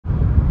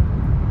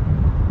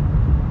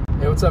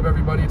what's up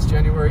everybody? It's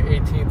January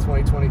 18th,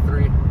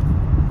 2023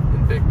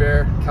 in Big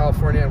Bear,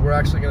 California, and we're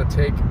actually going to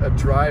take a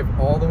drive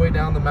all the way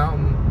down the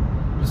mountain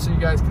just so you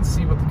guys can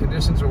see what the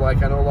conditions are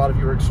like. I know a lot of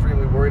you are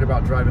extremely worried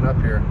about driving up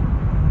here.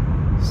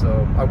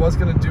 So I was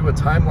going to do a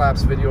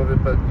time-lapse video of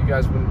it, but you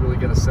guys wouldn't really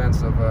get a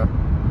sense of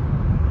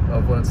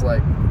what it's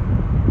like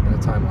in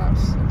a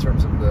time-lapse in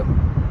terms of the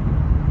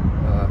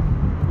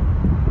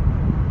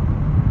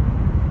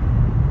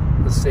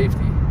safety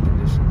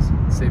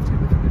conditions, safety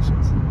of the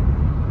conditions.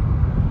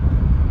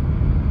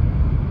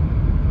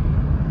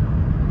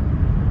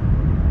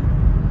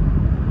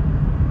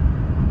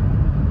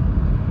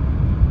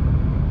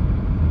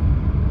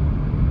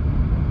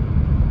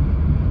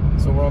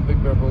 So we're on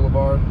Big Bear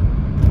Boulevard,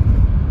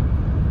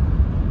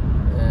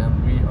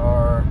 and we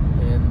are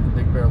in the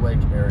Big Bear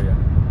Lake area.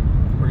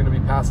 We're going to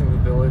be passing the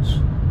village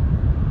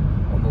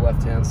on the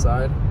left-hand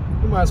side.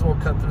 We might as well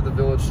cut through the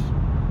village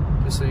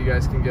just so you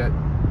guys can get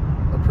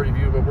a pretty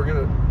view, but we're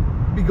going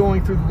to be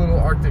going through the little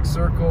Arctic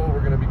Circle. We're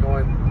going to be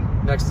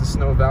going next to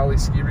Snow Valley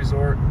Ski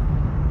Resort.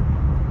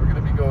 We're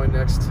going to be going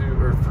next to,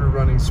 or through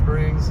Running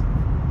Springs,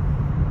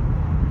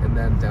 and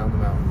then down the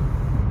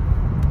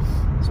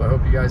mountain. So I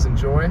hope you guys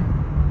enjoy.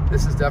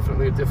 This is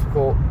definitely a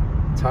difficult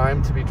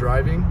time to be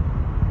driving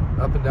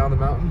up and down the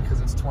mountain because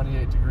it's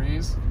 28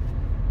 degrees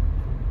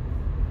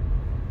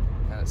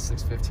and it's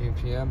 6:15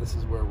 p.m. This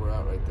is where we're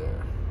at right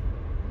there.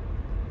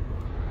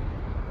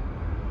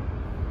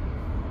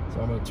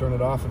 So I'm going to turn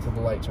it off until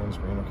the light turns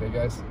green, okay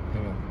guys?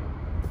 Hang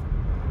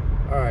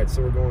on. Alright,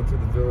 so we're going through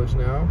the village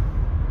now.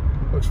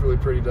 Looks really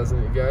pretty,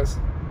 doesn't it, you guys?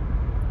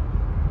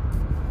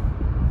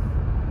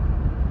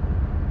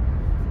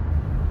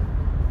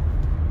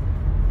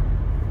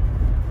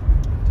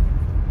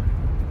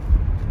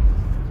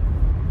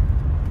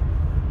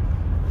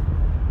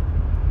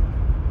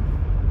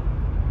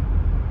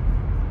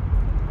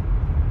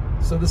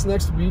 So this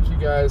next week, you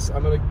guys,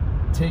 I'm going to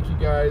take you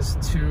guys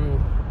to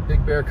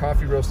Big Bear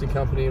Coffee Roasting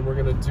Company, and we're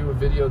going to do a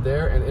video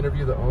there and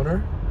interview the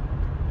owner.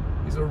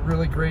 He's a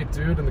really great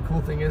dude, and the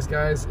cool thing is,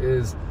 guys,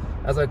 is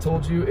as I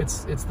told you,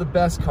 it's the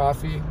best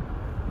coffee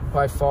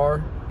by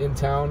far in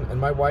town, and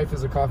my wife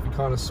is a coffee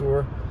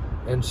connoisseur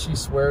and she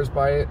swears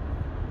by it.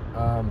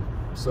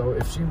 So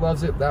if she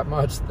loves it that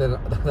much, then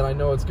I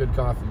know it's good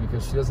coffee,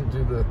 because she doesn't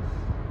do the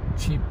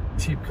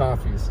cheap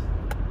coffees.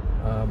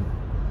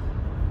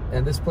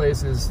 And this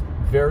place is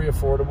very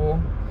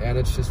affordable, and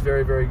it's just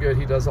very, very good.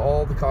 He does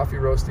all the coffee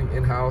roasting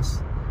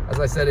in-house. As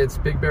I said, it's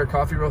Big Bear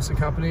Coffee Roasting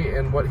Company,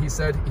 and what he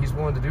said he's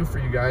willing to do for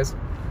you guys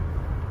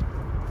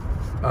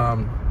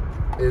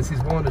is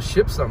he's willing to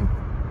ship some.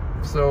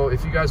 So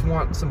if you guys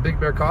want some Big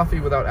Bear coffee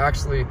without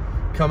actually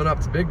coming up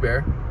to Big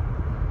Bear,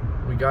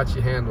 we got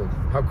you handled.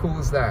 How cool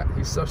is that?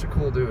 He's such a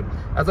cool dude.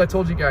 As I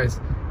told you guys,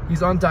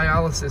 he's on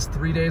dialysis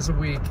 3 days a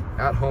week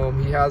at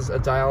home. He has a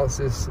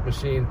dialysis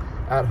machine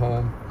at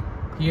home.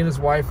 He and his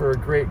wife are a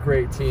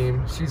great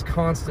team. She's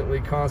constantly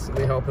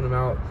helping him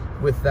out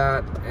with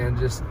that. And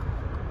just,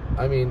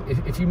 I mean,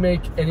 if you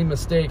make any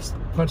mistakes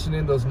punching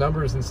in those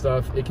numbers and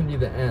stuff, it can be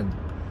the end.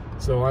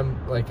 So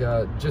I'm like,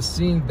 just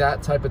seeing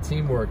that type of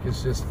teamwork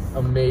is just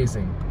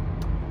amazing.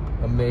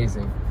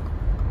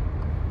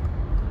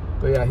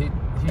 But yeah,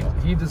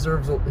 he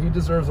deserves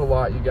a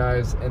lot, you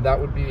guys, and that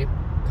would be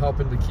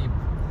helping to keep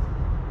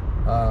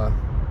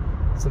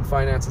some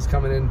finances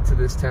coming into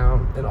this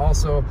town. And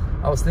also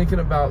I was thinking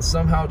about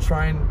somehow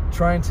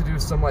trying to do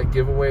some like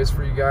giveaways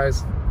for you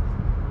guys.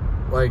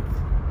 Like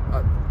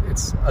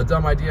it's a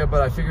dumb idea,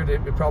 but I figured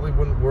it probably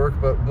wouldn't work.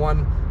 But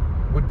one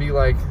would be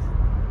like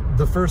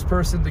the first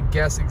person to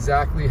guess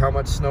exactly how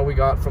much snow we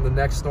got from the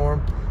next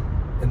storm,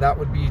 and that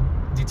would be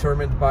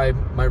determined by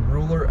my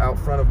ruler out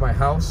front of my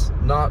house,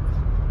 not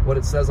what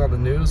it says on the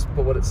news,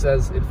 but what it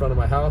says in front of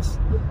my house.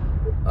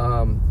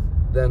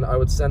 Then I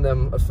would send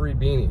them a free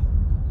beanie.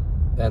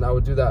 And I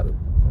would do that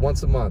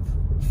once a month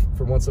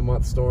for once a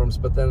month storms.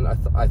 But then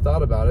I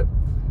thought about it,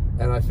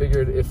 and I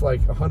figured if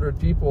like 100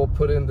 people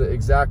put in the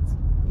exact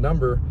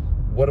number,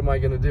 what am I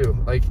gonna do?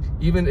 Like,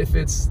 even if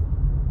it's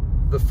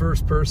the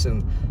first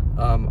person,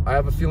 I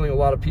have a feeling a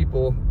lot of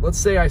people, let's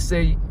say I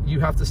say you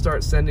have to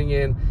start sending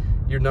in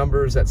your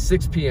numbers at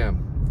 6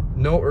 p.m.,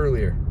 no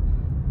earlier.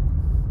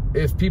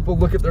 If people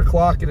look at their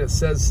clock and it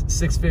says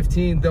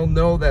 6:15, they'll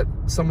know that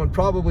someone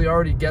probably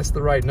already guessed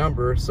the right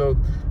number, so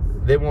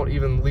they won't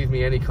even leave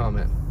me any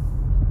comment.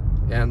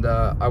 And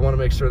I want to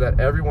make sure that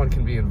everyone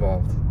can be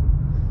involved.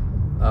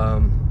 I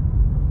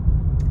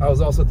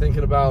was also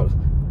thinking about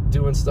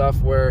doing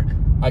stuff where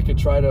I could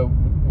try to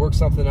work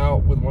something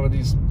out with one of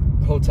these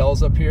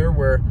hotels up here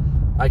where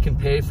I can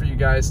pay for you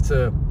guys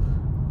to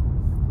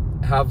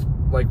have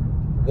like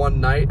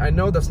one night. I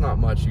know that's not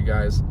much, you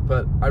guys,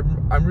 but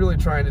I'm really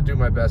trying to do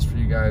my best for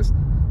you guys.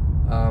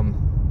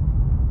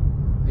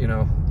 You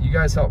know, you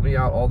guys help me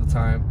out all the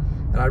time,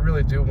 and I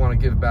really do want to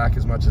give back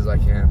as much as I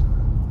can.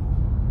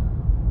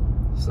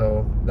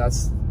 So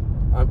that's,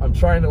 I'm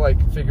trying to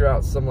like figure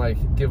out some like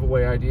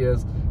giveaway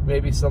ideas,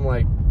 maybe some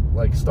like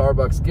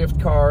Starbucks gift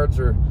cards,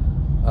 or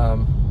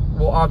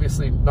well,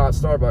 obviously not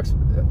Starbucks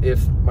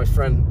if my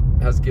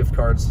friend has gift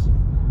cards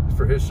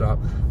for his shop.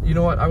 You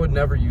know what? I would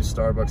never use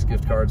Starbucks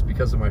gift cards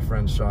because of my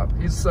friend's shop.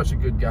 He's such a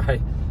good guy,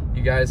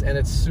 you guys, and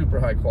it's super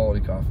high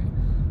quality coffee.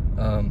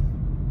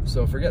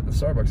 So forget the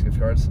Starbucks gift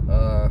cards.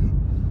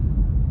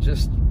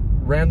 Just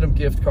random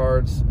gift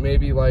cards,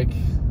 maybe like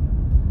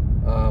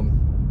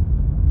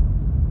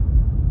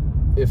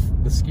if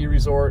the ski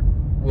resort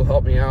will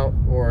help me out,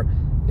 or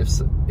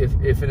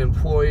if an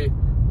employee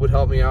would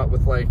help me out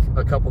with like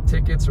a couple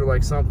tickets or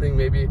like something,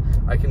 maybe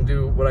I can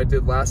do what I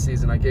did last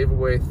season. I gave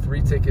away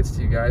 3 tickets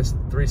to you guys,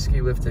 3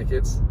 ski lift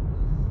tickets.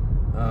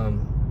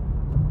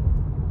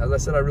 As I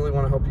said, I really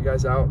want to help you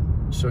guys out,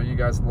 show you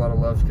guys a lot of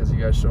love because you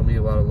guys show me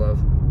a lot of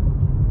love.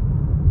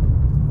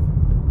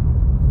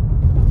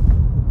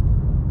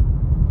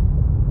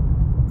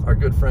 Our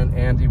good friend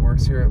Andy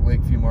works here at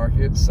Lakeview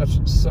Market. Such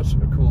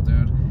a cool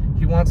dude.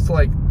 He wants to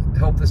like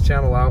help this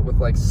channel out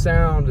with like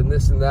sound and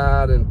this and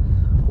that, and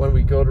when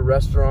we go to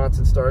restaurants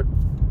and start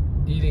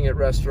eating at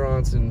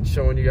restaurants and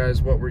showing you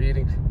guys what we're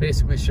eating,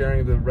 basically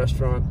sharing the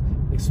restaurant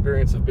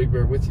experience of Big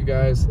Bear with you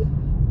guys.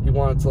 He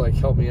wanted to like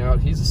help me out.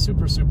 He's a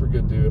super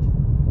good dude.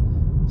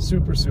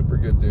 Super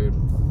good dude.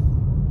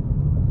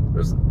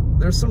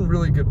 There's some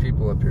really good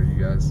people up here,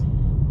 you guys.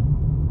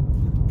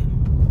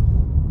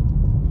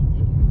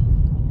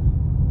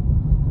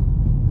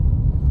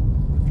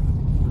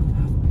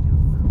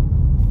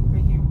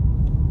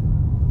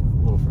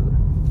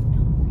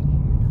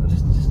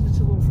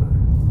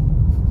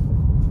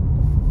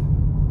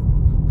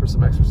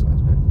 Some exercise,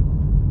 man.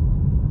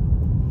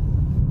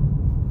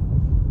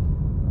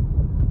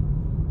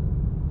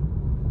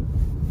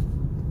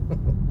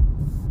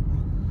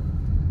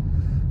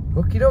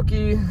 Okie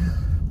dokie.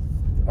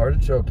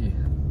 Artichoke.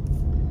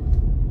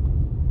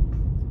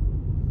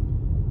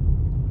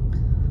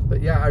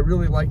 But yeah, I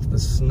really liked the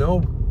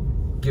snow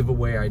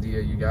giveaway idea,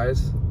 you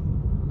guys,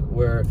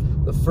 where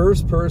the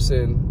first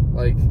person,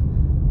 like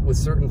with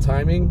certain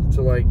timing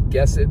to like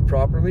guess it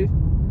properly.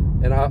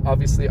 And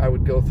obviously I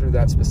would go through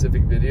that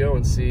specific video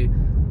and see,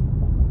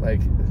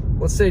 like,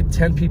 let's say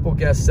 10 people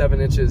guessed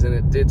 7 inches and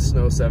it did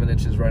snow 7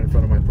 inches right in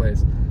front of my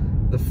place.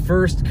 The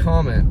first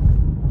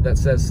comment that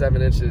says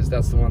 7 inches,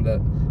 that's the one that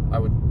I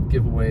would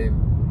give away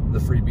the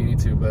free beanie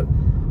to. But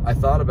I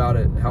thought about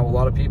it, how a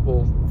lot of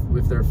people,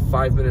 if they're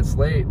 5 minutes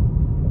late,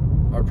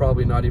 are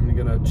probably not even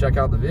gonna check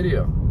out the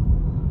video.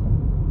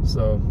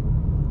 So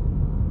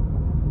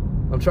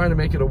I'm trying to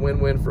make it a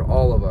win-win for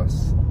all of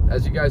us.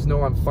 As you guys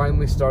know, I'm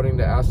finally starting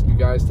to ask you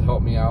guys to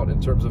help me out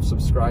in terms of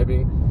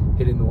subscribing,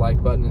 hitting the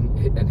like button,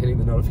 and hitting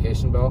the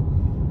notification bell.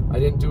 I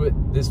didn't do it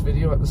this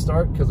video at the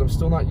start because I'm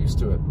still not used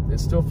to it. It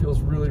still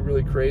feels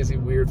really crazy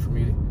weird for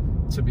me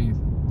to be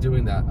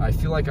doing that. I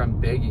feel like I'm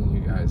begging you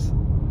guys,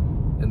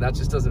 and that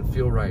just doesn't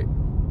feel right.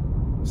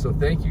 So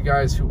thank you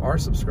guys who are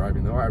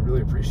subscribing, though. I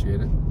really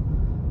appreciate it.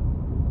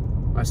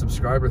 My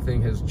subscriber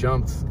thing has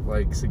jumped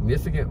like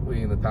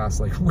significantly in the past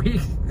like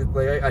week.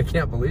 Like I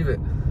can't believe it.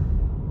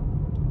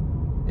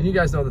 And you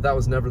guys know that that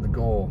was never the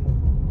goal,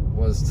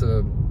 was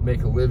to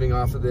make a living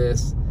off of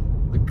this.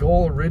 The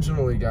goal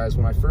originally, guys,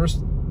 when I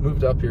first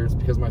moved up here, it's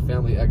because my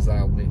family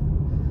exiled me.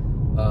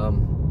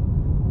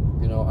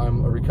 You know,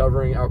 I'm a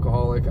recovering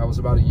alcoholic. I was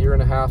about 1.5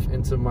 years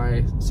into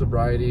my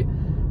sobriety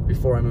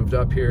before I moved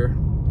up here,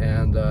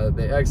 and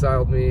they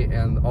exiled me,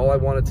 and all I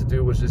wanted to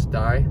do was just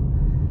die.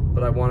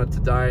 But I wanted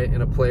to die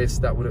in a place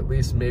that would at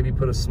least maybe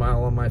put a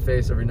smile on my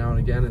face every now and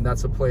again, and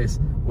that's a place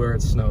where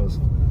it snows.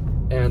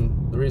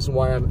 And the reason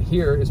why I'm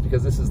here is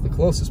because this is the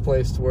closest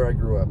place to where I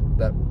grew up,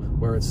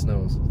 where it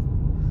snows.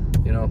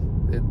 You know,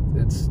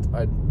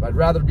 I'd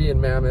rather be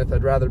in Mammoth,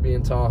 I'd rather be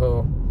in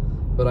Tahoe,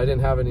 but I didn't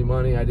have any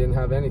money, I didn't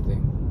have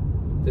anything.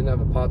 Didn't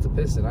have a pot to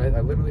piss in.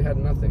 I literally had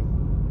nothing.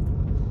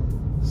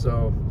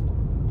 So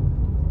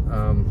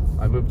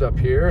I moved up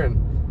here, and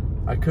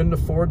I couldn't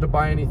afford to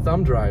buy any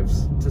thumb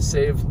drives to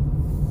save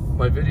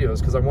my videos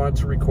because I wanted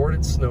to record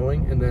it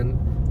snowing, and then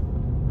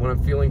when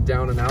I'm feeling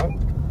down and out,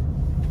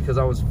 because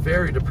I was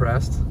very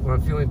depressed, when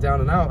I'm feeling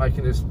down and out, I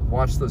can just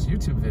watch those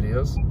YouTube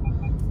videos,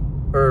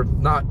 or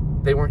not,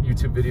 they weren't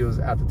YouTube videos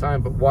at the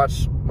time, but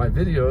watch my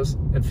videos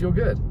and feel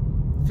good,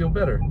 feel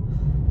better.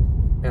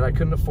 And I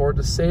couldn't afford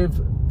to save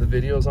the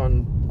videos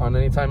on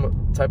any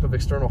type of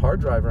external hard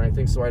drive or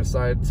anything, so I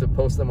decided to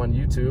post them on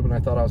YouTube, and I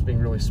thought I was being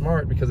really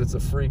smart because it's a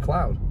free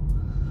cloud.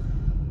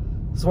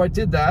 So I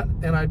did that,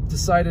 and I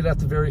decided at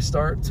the very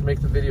start to make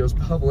the videos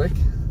public,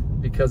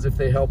 because if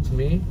they helped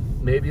me,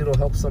 maybe it'll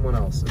help someone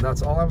else, and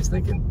that's all I was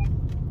thinking.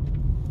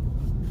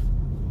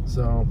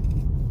 So,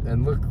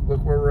 and look where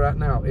we're at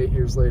now, 8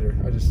 years later.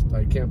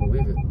 I can't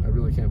believe it. I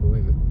really can't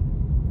believe it.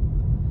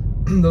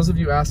 Those of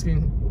you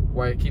asking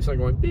why it keeps on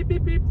going beep,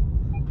 beep, beep,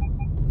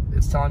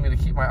 it's telling me to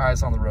keep my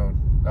eyes on the road.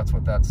 That's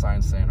what that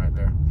sign's saying right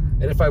there.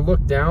 And if I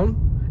look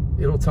down,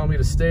 it'll tell me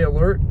to stay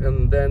alert,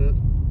 and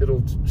then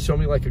it'll show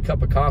me like a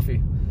cup of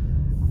coffee.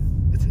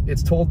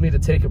 It's told me to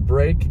take a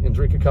break and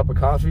drink a cup of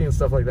coffee and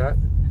stuff like that.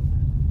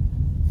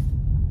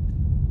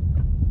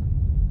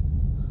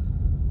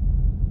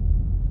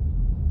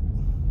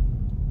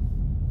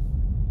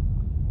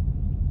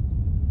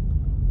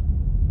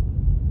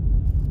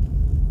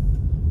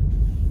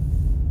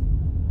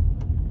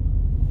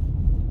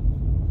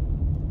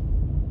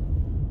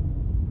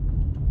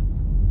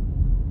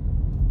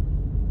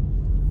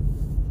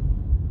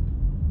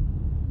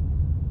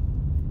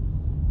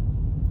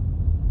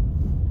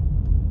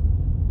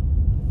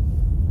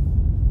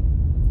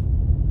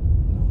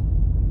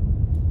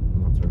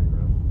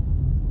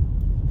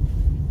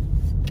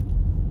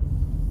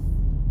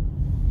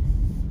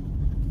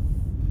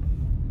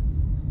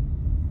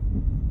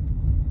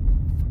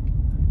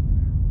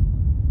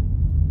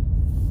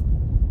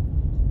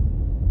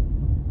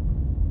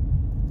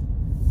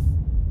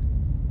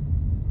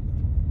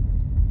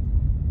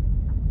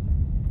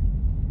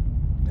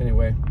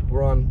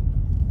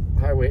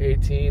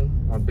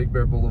 19 on Big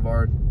Bear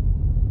Boulevard.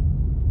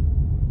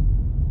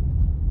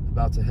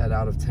 About to head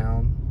out of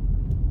town.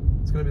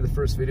 It's gonna be the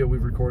first video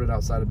we've recorded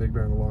outside of Big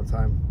Bear in a long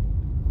time.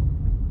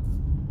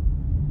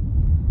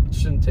 It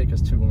shouldn't take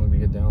us too long to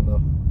get down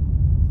though.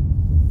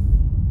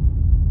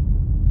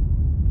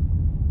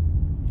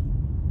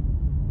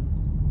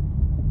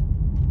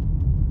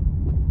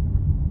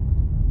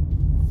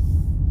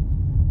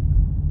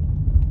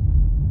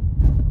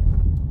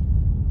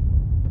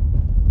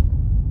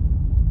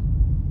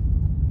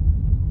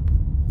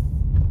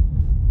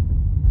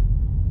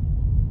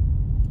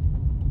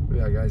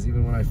 Yeah, guys,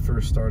 even when I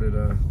first started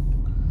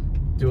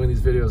doing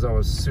these videos, I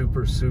was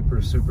super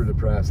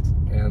depressed,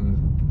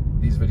 and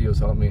these videos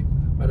helped me.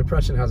 My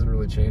depression hasn't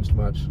really changed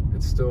much.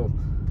 It's still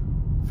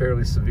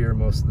fairly severe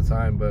most of the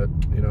time, but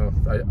you know,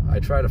 I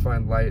try to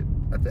find light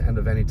at the end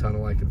of any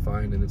tunnel I can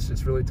find, and it's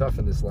just really tough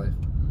in this life.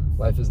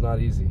 Life is not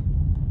easy.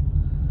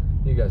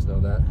 You guys know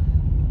that.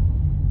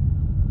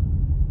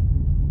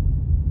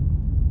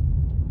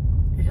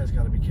 You guys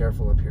got to be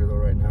careful up here though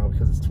right now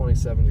because it's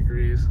 27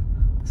 degrees.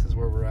 This is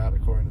where we're at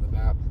according to the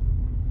map.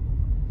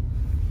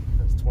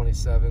 That's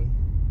 27.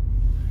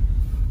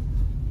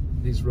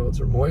 These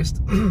roads are moist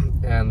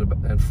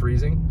and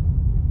freezing.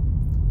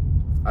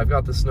 I've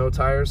got the snow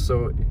tires,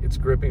 so it's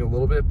gripping a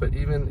little bit, but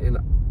even in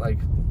like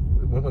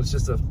when it's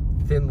just a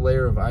thin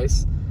layer of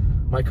ice,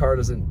 my car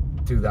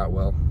doesn't do that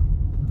well.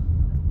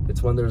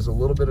 It's when there's a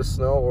little bit of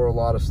snow or a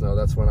lot of snow,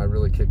 that's when I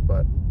really kick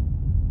butt.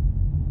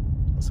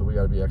 So we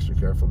got to be extra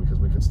careful because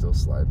we could still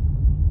slide.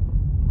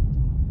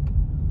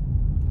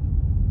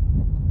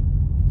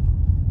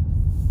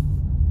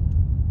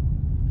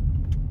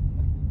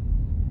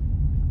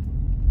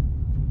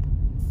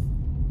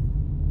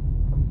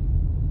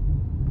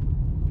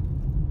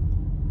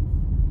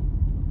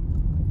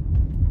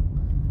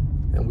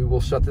 And we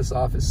will shut this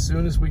off as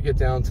soon as we get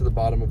down to the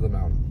bottom of the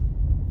mountain.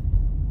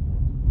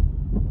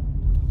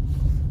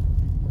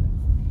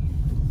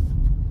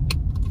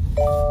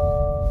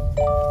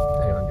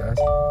 Hang on, guys.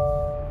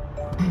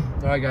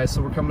 All right, guys,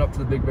 so we're coming up to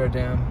the Big Bear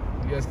Dam.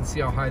 You guys can see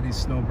how high these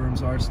snow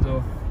berms are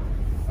still.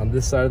 On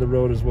this side of the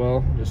road as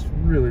well, just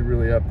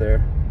really up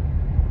there.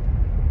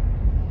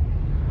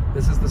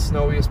 This is the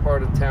snowiest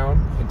part of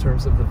town in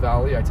terms of the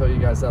valley. I tell you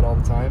guys that all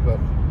the time, but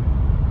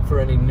for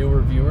any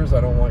newer viewers,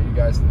 I don't want you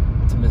guys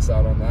to miss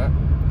out on that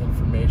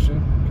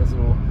information because it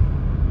will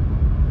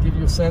give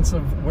you a sense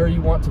of where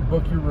you want to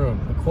book your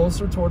room. The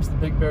closer towards the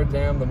Big Bear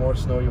Dam, the more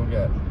snow you'll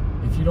get.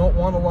 If you don't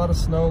want a lot of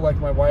snow, like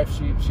my wife,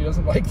 she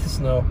doesn't like the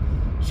snow.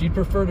 She'd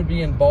prefer to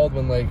be in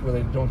Baldwin Lake where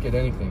they don't get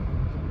anything.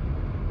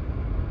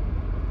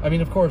 I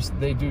mean, of course,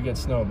 they do get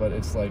snow, but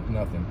it's like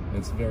nothing.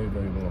 It's very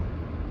little.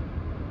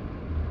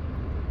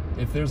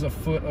 If there's a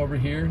foot over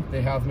here,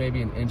 they have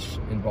maybe an inch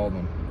in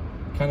Baldwin.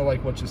 Kind of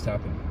like what just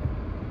happened.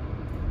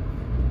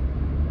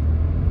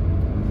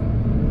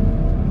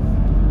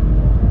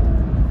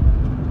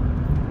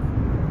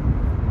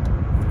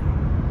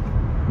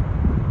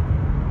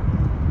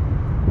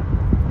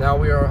 Now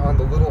we are on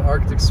the little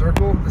Arctic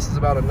Circle. This is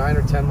about a 9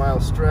 or 10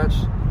 mile stretch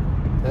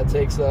that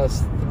takes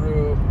us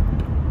through.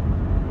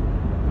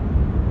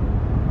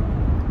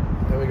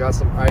 And we got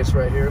some ice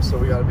right here, so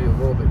we got to be a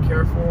little bit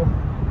careful.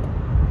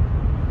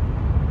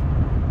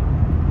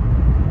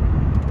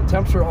 The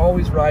temperature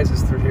always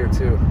rises through here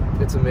too.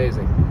 It's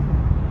amazing.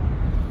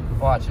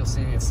 Watch, you'll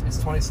see it's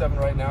 27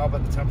 right now,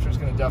 but the temperature is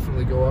going to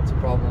definitely go up to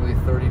probably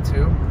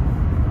 32,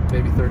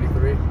 maybe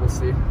 33. We'll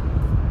see.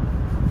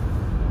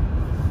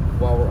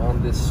 While we're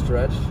on this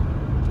stretch.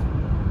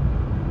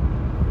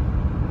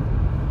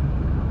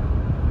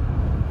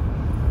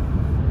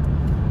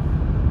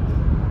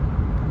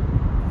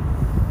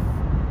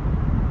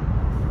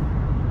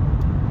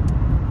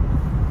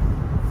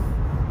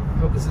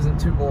 Hope this isn't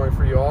too boring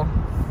for you all,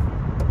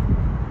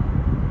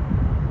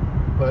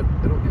 but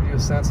it'll give you a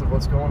sense of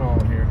what's going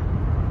on here.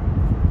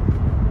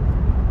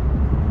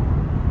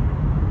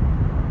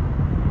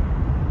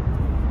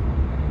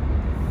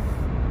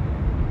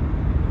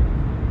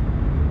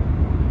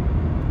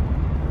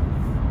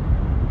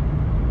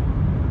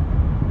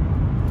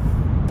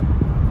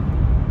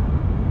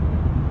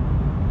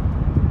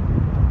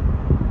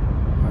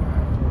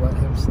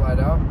 Slide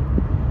out.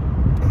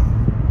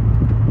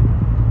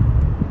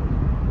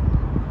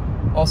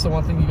 Also,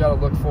 one thing you got to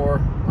look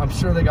for, I'm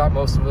sure they got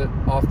most of it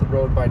off the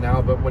road by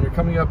now, but when you're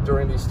coming up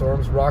during these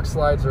storms, rock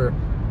slides are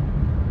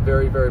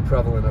very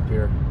prevalent up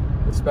here,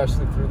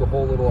 especially through the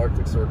whole little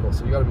Arctic Circle,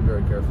 so you got to be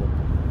very careful.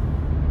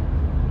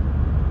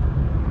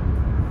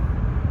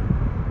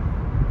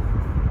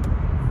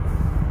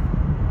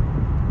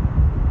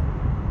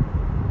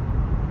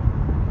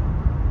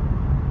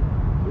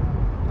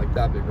 Like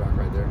that big rock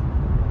right there.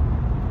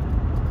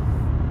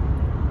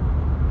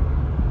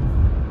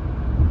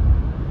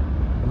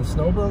 The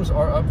snow berms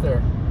are up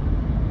there,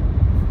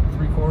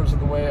 3/4 of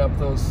the way up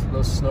those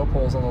snow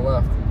poles on the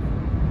left.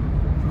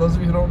 For those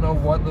of you who don't know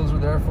what those are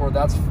there for,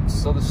 that's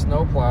so the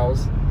snow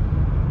plows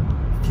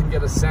can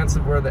get a sense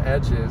of where the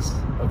edge is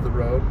of the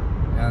road,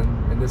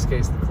 and in this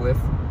case the cliff,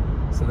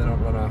 so they don't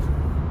run off.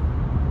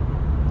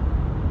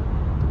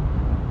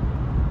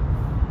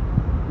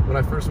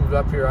 when I first moved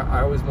up here,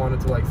 I always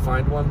wanted to like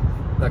find one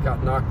that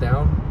got knocked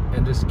down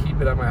and just keep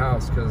it at my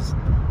house, because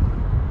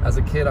as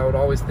a kid I would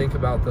always think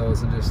about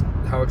those and just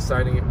how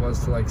exciting it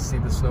was to like see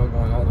the snow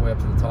going all the way up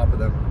to the top of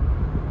them.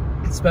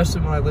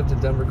 Especially when I lived in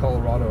Denver,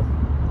 Colorado.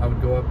 I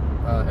would go up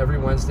every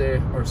Wednesday,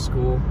 our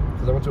school,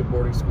 because I went to a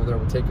boarding school there,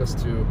 would take us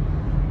to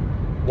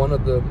one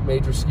of the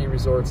major ski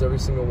resorts every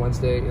single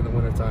Wednesday in the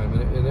wintertime,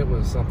 and it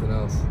was something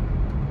else.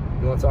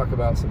 You want to talk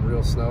about some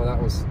real snow?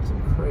 That was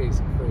some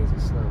crazy, crazy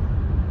snow.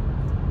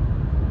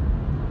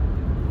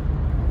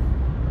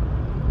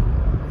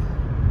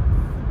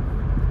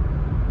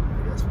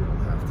 I guess we don't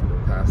have to go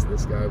past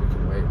this guy, we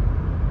can wait.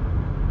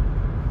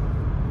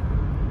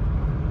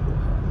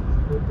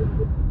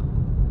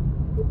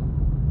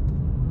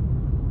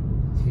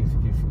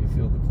 You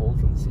feel the cold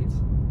from the seats?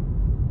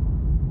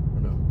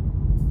 Or no?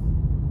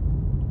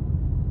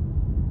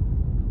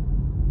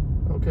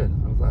 Oh, good.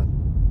 I'm glad.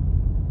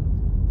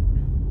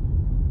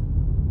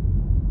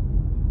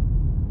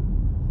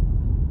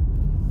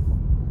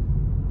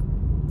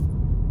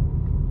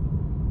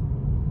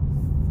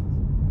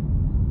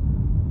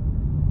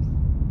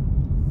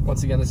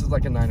 Once again, this is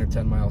like a 9 or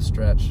 10 mile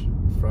stretch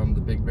from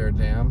the Big Bear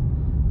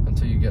Dam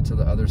until you get to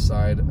the other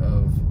side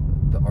of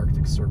the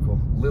Arctic Circle.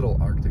 Little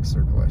Arctic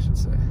Circle, I should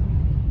say.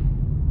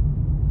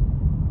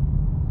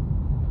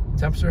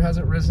 Temperature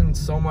hasn't risen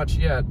so much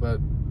yet, but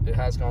it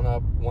has gone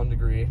up 1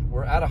 degree.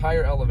 We're at a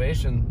higher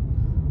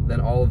elevation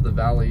than all of the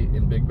valley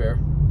in Big Bear.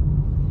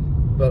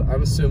 But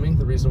I'm assuming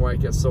the reason why it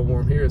gets so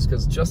warm here is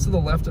because just to the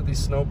left of these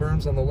snow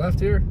berms on the left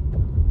here,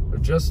 or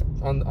just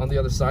on the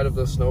other side of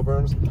those snow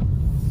berms,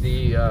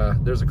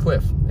 there's a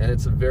cliff, and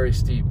it's a very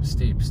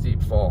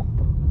steep fall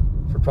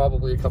for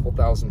probably a couple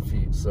thousand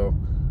feet. So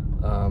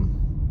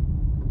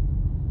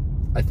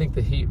I think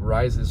the heat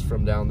rises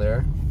from down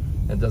there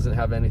and doesn't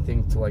have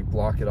anything to like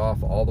block it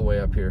off all the way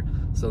up here.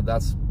 So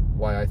that's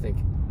why I think,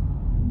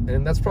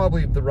 and that's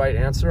probably the right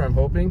answer, I'm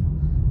hoping.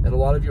 And a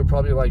lot of you are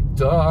probably like,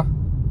 duh,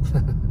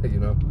 you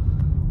know,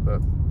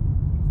 but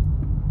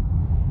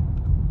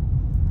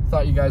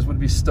thought you guys would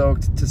be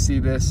stoked to see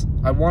this.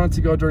 I wanted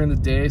to go during the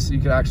day so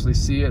you could actually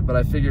see it, but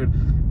I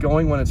figured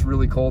going when it's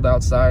really cold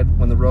outside,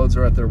 when the roads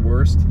are at their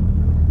worst,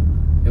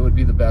 it would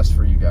be the best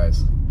for you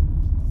guys.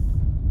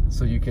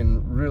 So you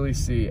can really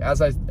see,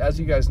 as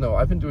you guys know,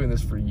 I've been doing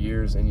this for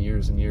years and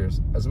years and years.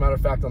 As a matter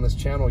of fact, on this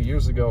channel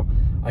years ago,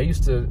 I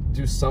used to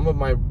do some of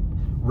my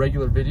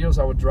regular videos.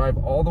 I would drive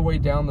all the way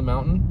down the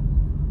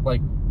mountain, like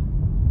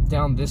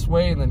down this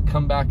way, and then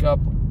come back up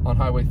on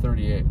Highway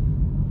 38,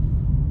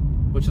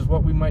 which is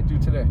what we might do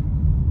today.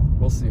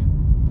 We'll see.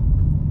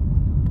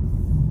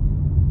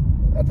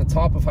 At the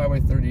top of Highway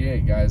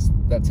 38, guys,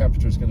 that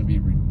temperature is going to be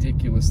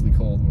ridiculously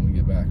cold when we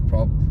get back.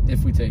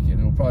 If we take it,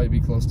 it'll probably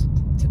be close to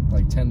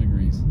like 10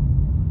 degrees.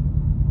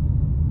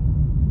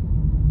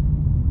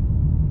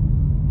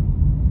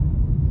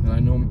 And I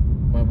know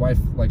my wife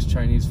likes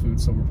Chinese food,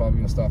 so we're probably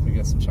going to stop and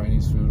get some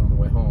Chinese food on the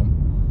way home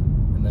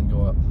and then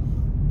go up.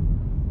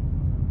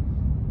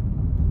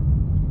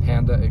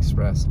 Panda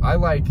Express. I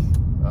like,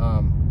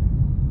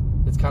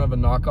 it's kind of a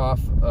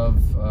knockoff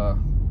of,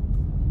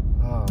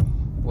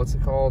 what's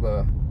it called?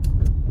 Oh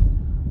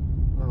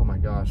my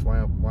gosh,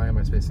 why am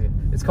I spacing it?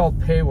 It's called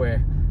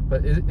Payway,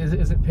 but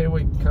is it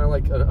Payway kind of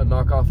like a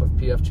knockoff of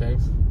PF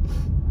Chang's?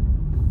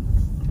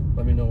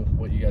 Let me know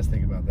what you guys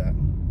think about that.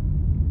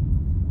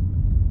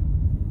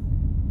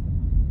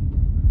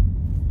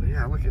 But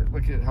yeah,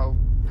 look at how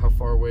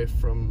far away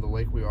from the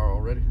lake we are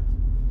already.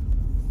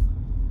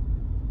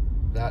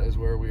 That is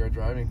where we are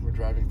driving. We're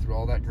driving through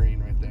all that green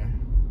right there.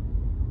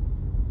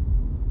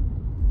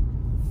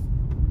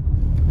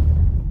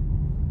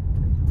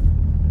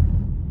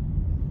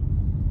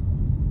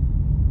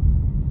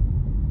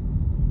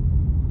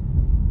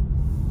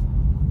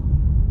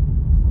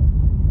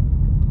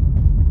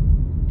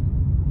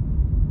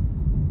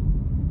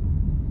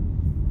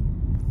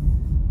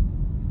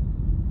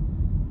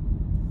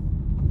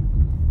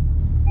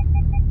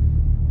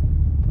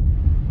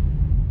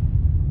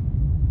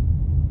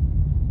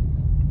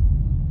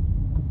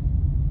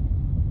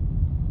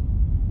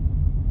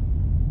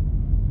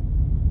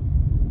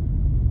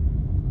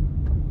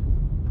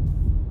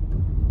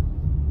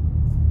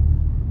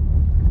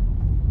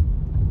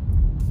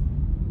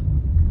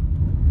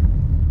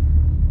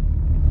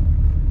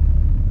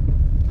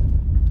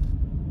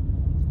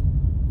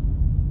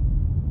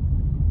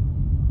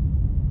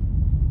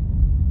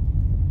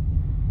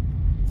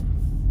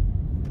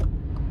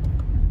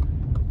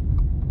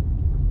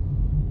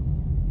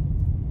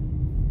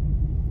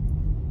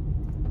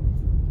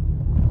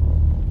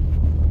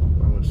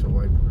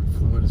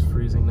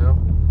 Freezing now.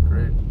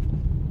 Great.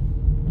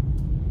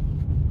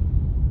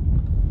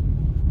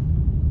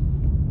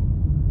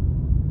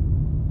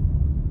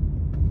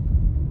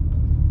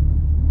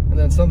 And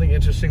then something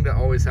interesting that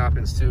always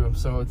happens too.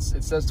 So it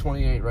says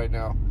 28 right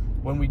now.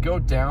 When we go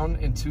down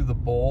into the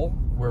bowl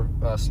where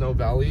Snow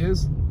Valley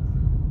is,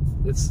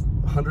 it's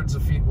hundreds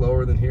of feet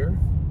lower than here.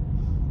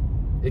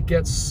 It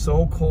gets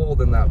so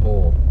cold in that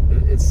bowl.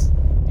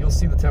 You'll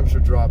see the temperature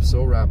drop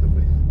so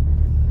rapidly.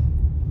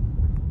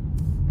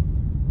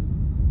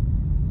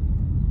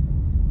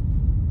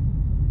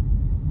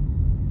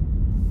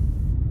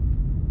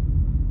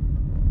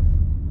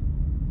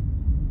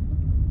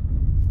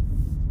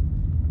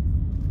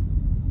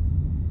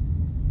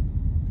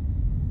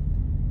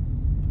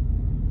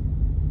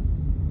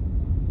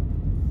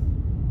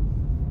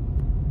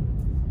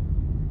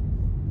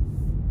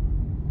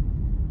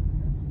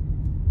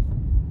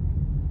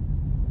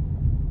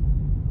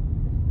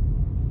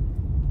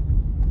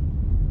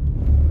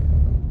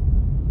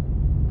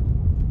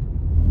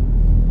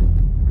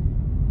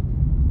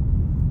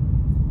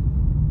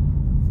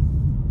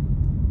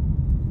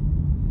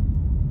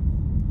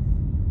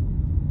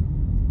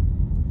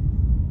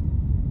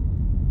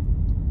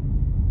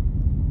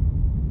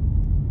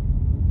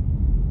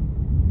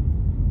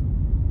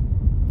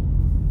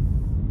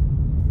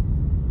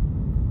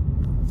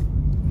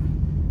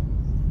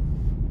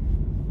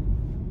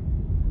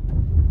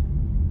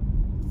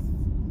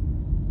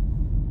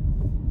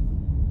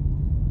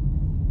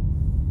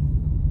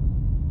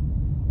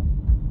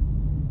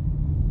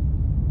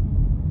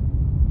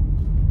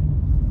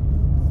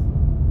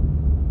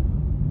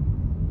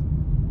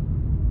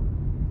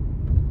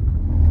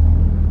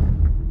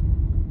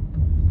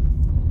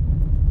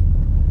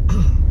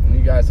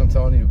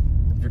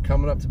 you're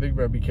coming up to Big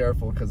Bear, be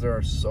careful because there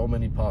are so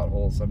many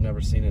potholes. I've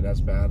never seen it as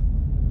bad.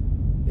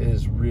 It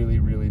is really,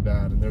 really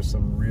bad, and there's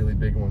some really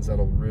big ones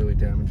that'll really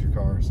damage your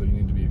car, so you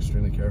need to be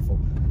extremely careful.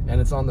 And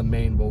it's on the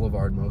main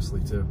boulevard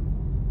mostly too,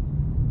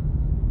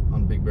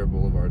 on Big Bear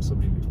Boulevard, so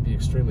be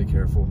extremely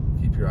careful.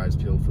 Keep your eyes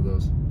peeled for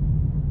those.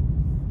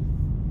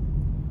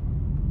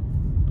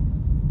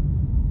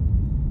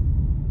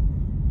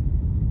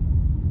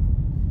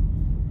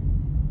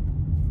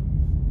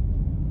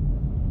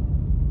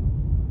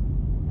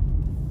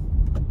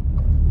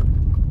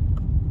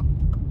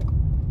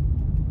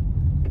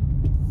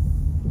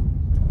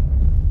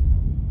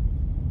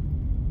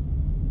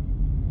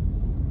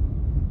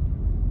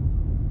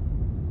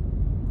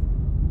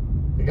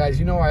 Guys,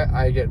 you know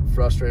I get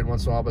frustrated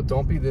once in a while, but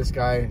don't be this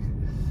guy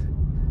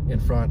in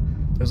front.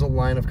 There's a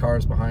line of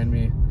cars behind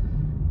me.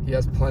 He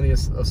has plenty of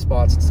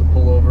spots to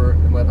pull over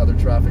and let other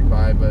traffic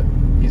by, but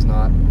he's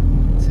not.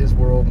 It's his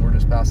world and we're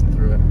just passing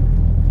through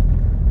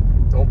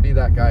it. Don't be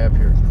that guy up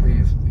here,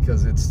 please,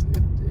 because it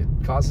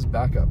causes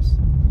backups.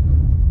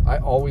 I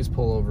always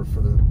pull over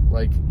for the,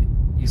 like,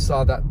 you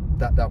saw that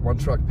one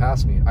truck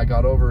pass me. I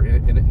got over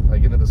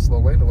into the slow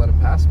lane to let him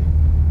pass me,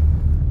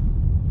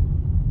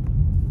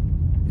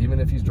 even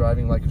if he's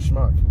driving like a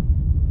schmuck.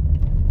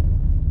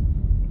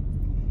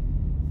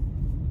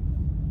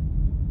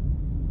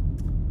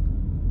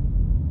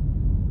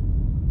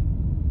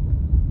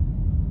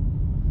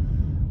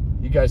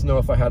 You guys know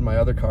if I had my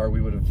other car,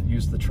 we would have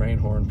used the train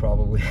horn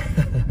probably.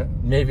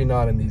 Maybe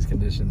not in these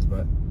conditions,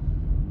 but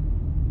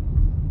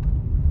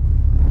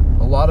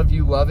a lot of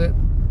you love it,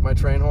 my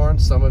train horn.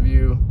 Some of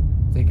you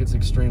think it's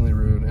extremely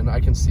rude, and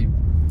I can see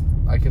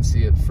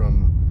it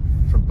from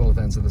both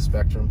ends of the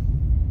spectrum.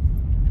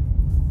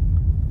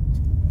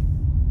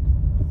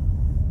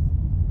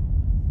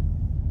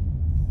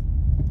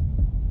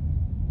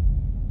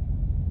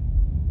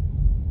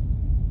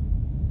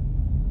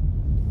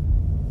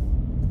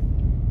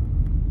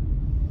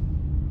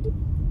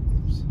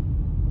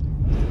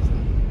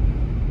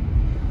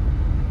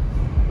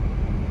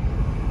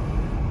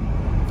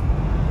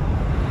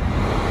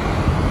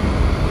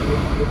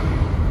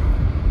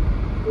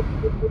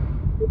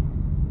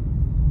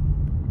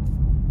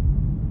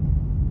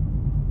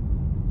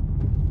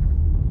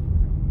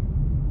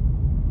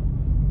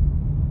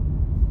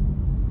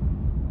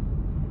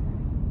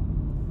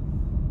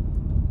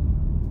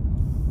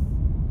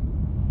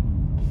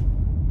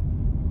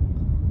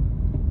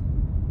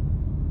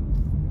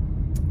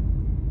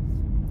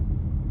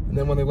 And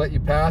then when they let you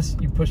pass,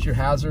 you push your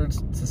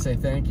hazards to say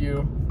thank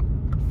you.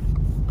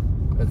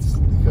 It's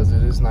because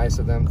it is nice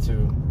of them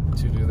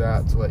to do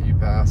that, to let you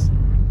pass.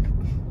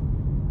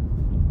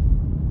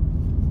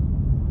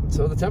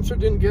 So the temperature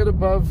didn't get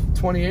above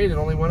 28. It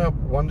only went up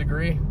 1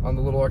 degree on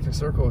the little Arctic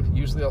Circle.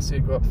 Usually I'll see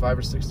it go up 5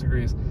 or 6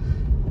 degrees.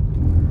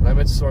 And I'm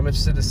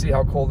interested to see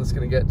how cold it's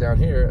going to get down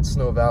here at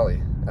Snow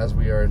Valley as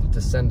we are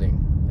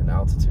descending in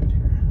altitude here.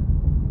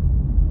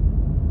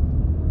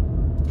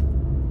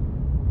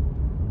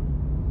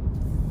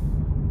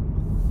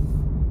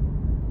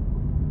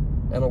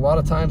 And a lot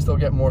of times they'll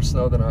get more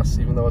snow than us,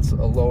 even though it's a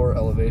lower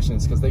elevation.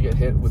 It's because they get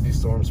hit with these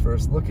storms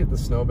first. Look at the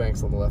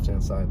snowbanks on the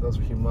left-hand side. Those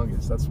are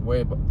humongous. That's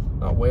way above,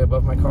 not way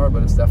above my car,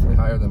 but it's definitely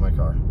higher than my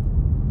car.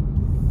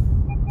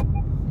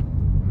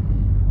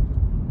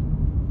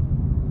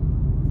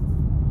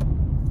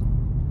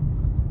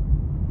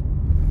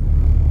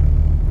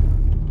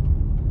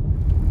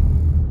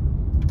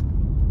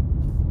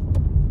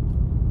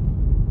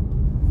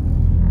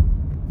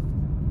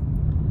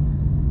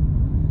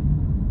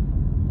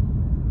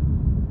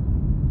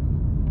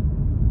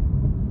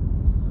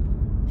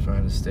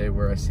 Trying to stay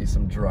where I see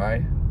some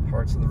dry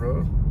parts of the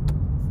road.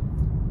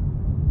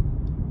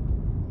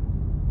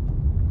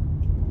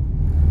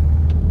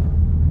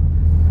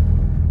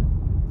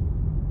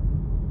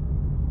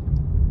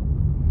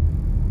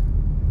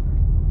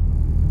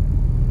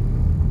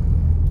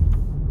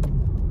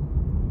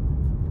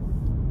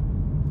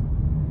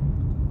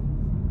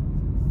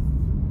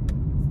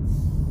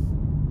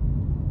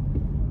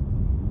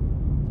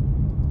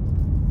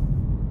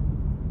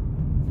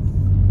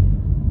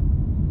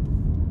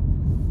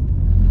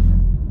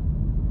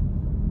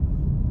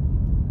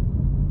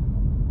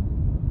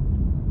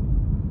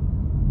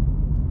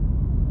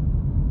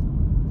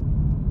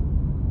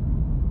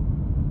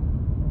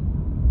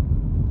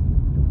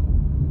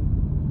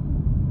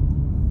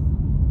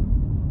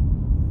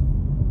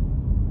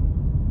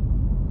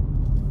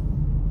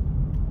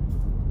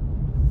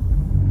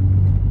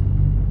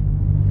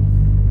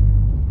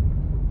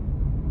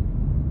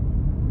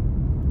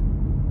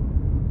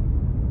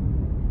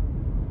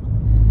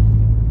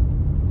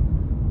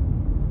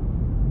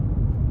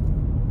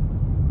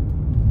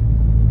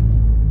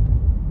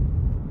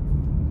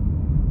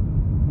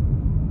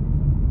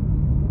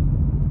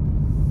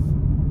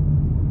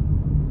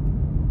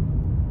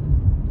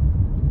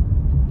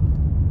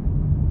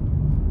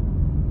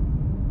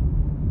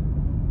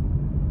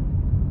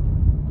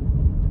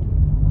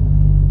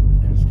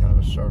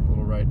 Sharp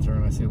little right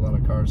turn. I see a lot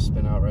of cars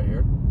spin out right here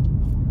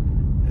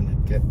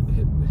and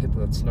hit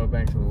that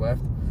snowbank to the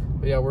left.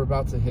 But yeah, we're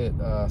about to hit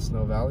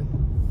Snow Valley.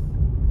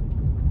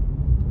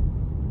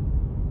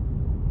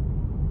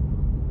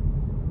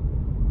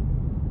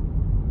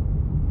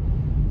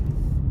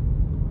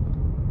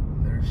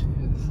 There she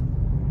is.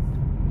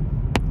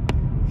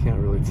 Can't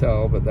really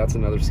tell, but that's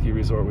another ski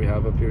resort we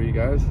have up here, you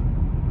guys.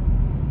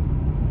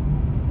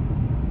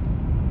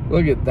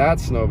 Look at that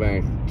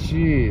snowbank.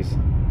 Jeez.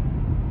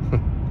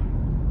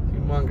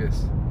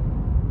 Humongous.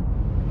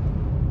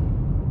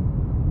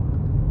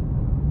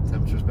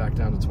 Temperature's back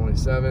down to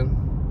 27.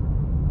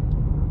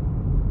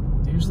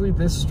 Usually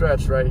this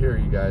stretch right here,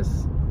 you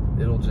guys,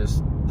 it'll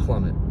just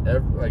plummet.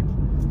 Like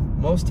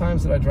most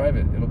times that I drive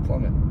it, it'll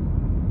plummet.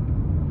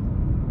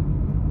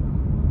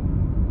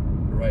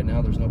 But right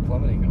now there's no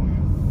plummeting going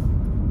on.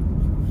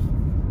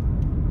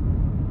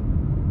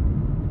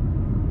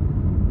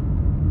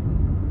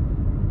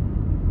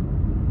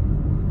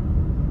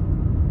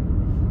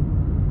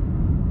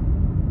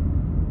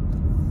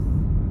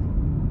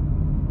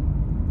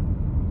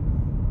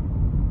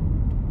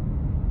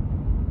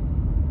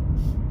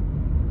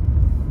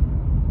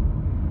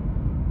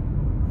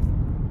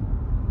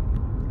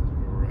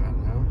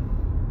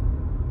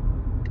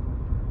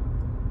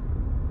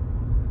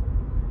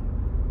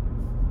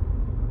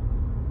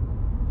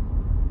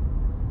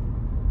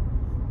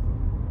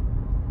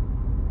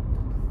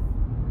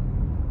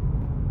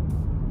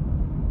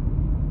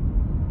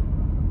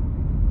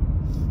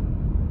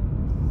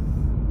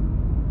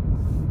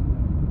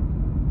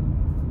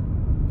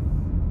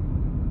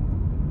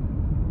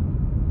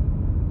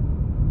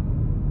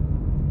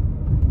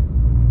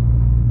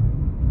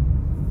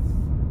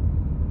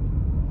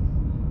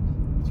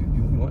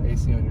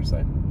 AC on your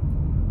side?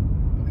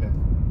 Okay.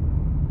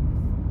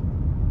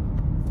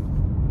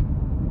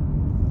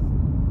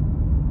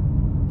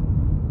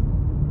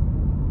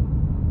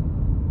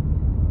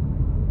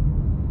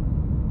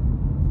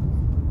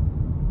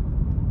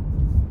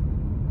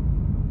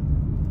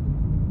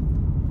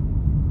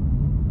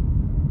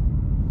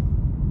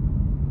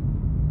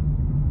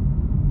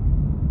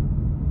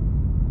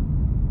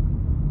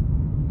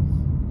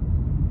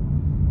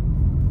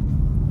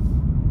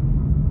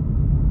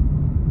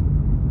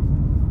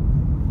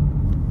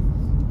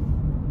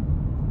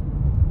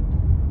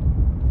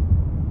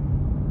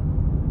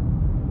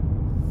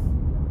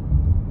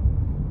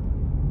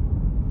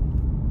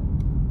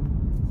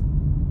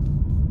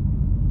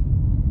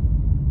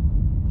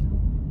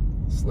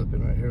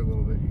 Slipping right here a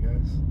little bit, you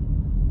guys.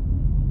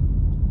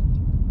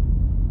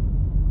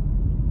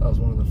 That was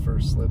one of the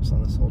first slips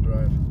on this whole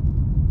drive.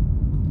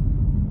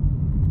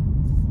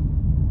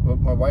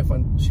 But my wife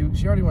went, she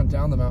already went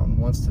down the mountain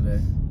once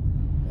today,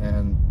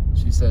 and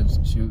she said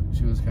she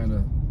was kind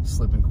of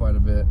slipping quite a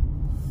bit.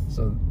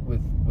 So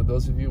with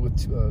those of you with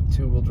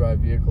two-wheel drive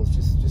vehicles,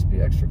 just be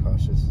extra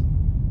cautious.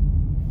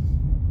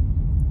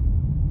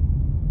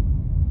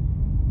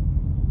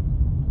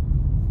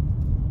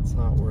 It's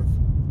not worth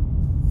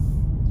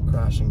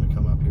crashing to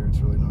come up here. It's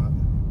really not.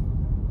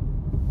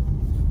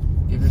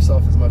 Give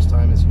yourself as much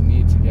time as you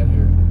need to get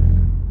here.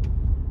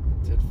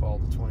 It did fall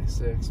to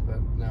 26, but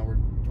now we're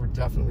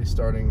definitely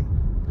starting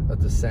a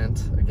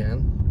descent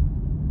again.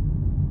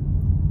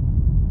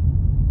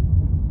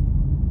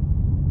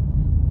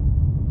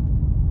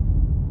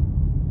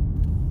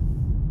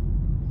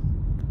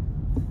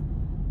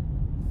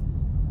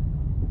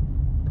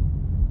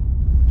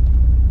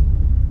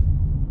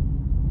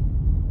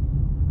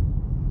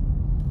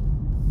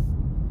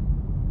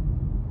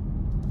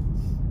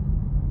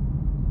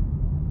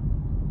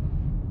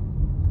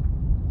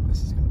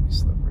 This is going to be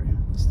slippery,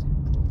 this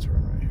little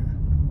turn right here.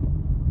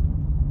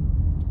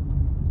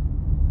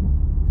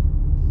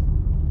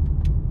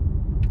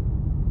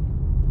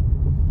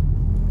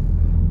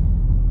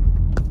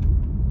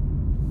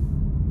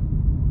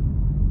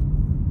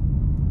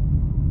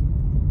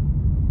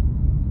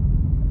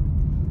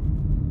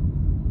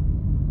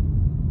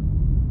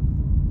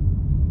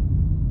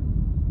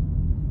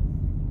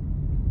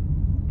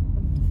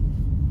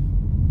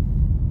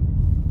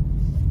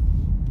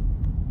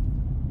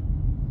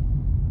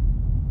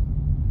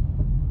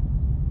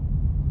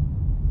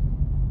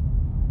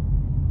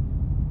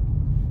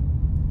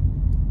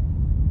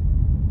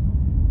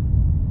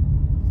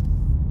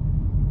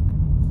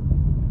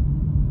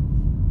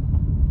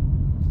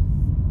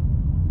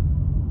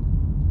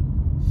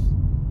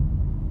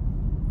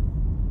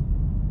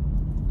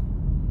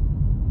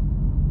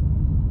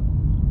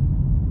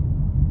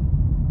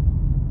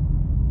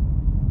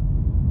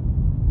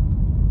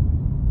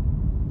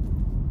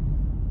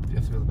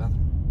 To go to the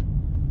bathroom?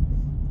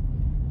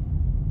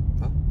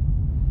 Huh?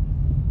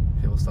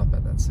 Okay, we'll stop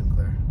at that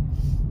Sinclair.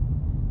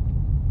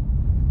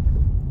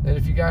 And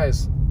if you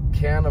guys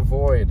can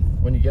avoid,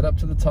 when you get up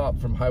to the top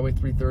from Highway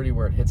 330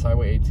 where it hits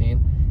Highway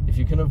 18, if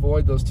you can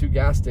avoid those two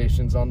gas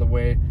stations on the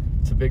way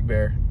to Big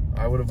Bear,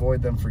 I would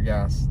avoid them for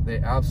gas. They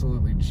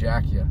absolutely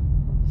jack you.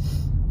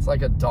 It's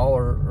like $1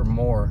 or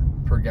more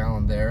per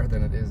gallon there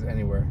than it is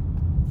anywhere.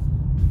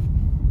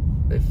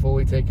 They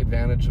fully take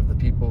advantage of the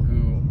people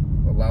who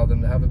allow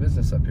them to have a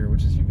business up here,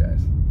 which is you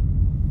guys.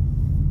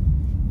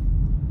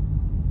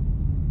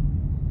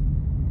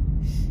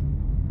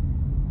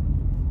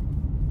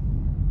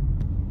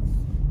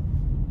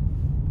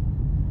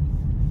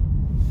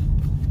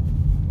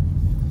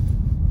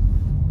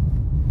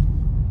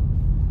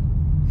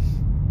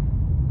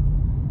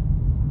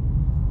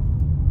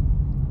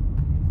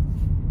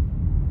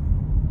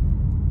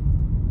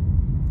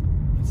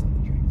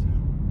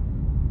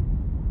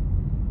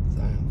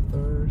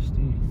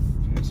 thirsty.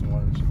 Here's some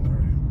water. There's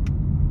water.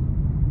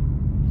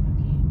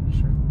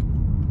 Sure.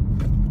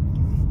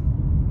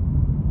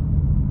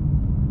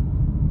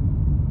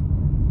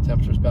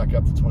 Temperature's back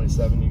up to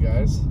 27, you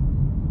guys.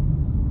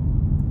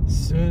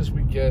 As soon as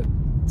we get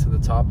to the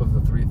top of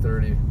the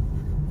 330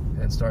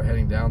 and start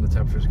heading down, the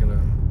temperature's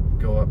gonna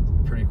go up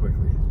pretty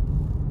quickly.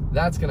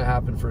 That's gonna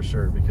happen for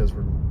sure because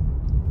we're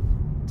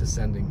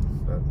descending,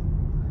 but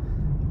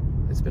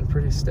it's been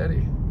pretty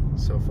steady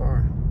so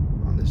far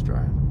on this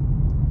drive.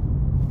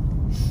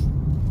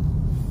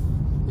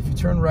 If you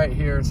turn right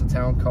here, it's a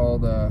town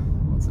called,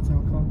 what's the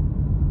town called?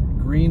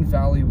 Green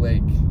Valley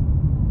Lake.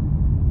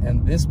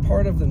 And this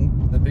part of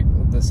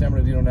the San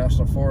Bernardino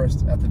National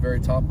Forest at the very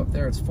top up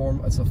there, it's a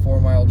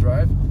 4-mile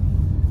drive.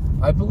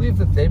 I believe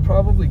that they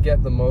probably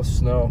get the most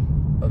snow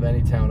of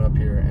any town up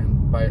here,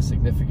 and by a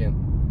significant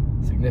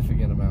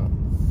amount.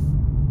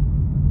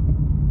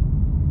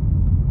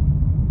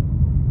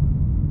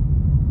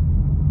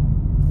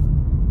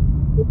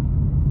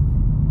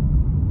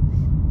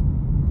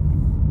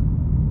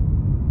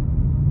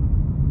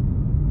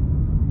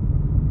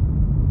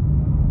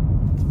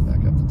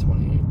 Back up to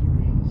 28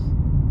 degrees.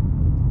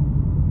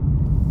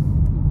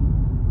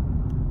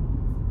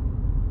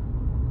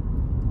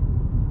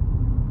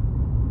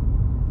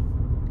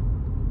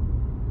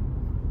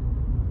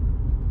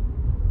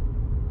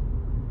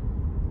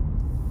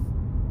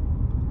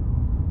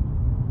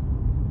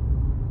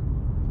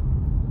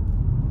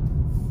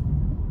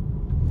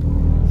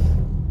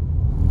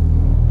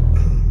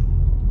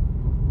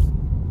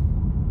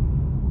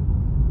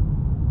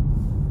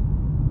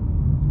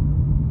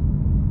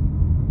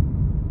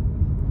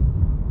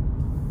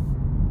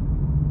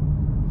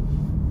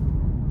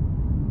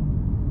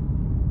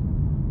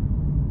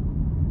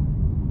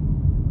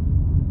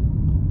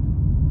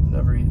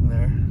 Never eaten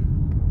there.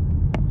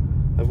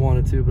 I've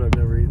wanted to, but I've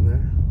never eaten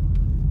there.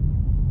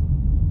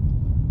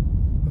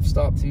 I've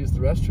stopped to use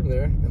the restroom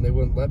there, and they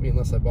wouldn't let me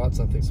unless I bought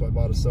something, so I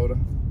bought a soda.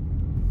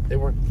 They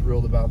weren't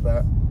thrilled about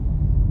that,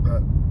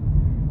 but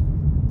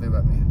they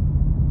let me.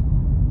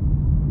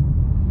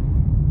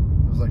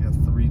 It was like a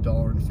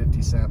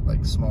 $3.50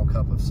 like small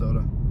cup of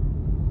soda.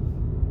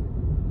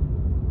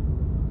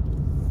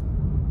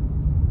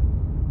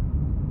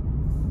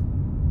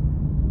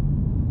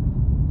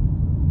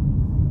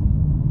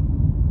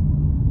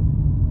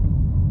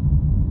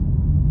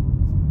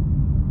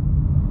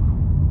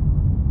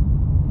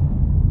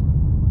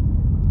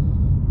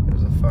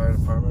 Fire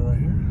department right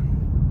here.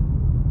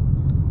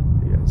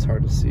 Yeah, it's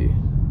hard to see.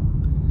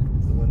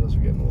 The windows are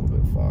getting a little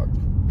bit fogged.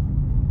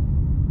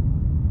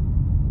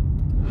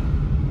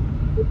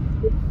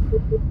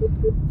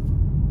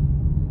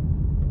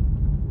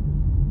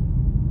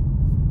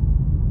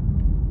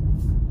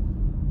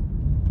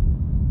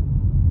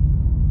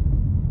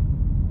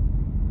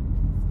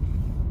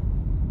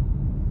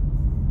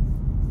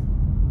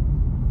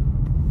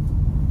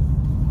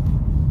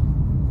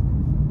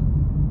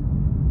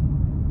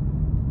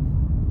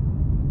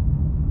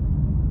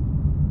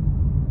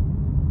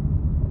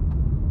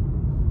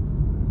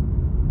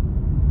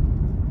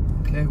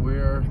 Okay,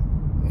 we're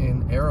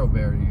in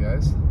Arrowbear, you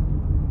guys.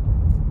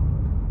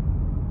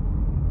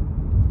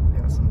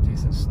 Got some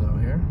decent snow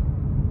here.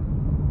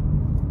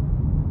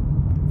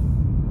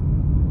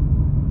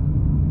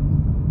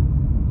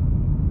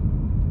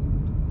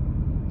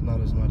 Not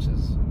as much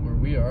as where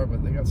we are,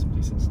 but they got some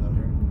decent snow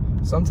here.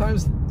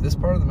 Sometimes this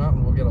part of the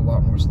mountain will get a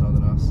lot more snow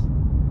than us.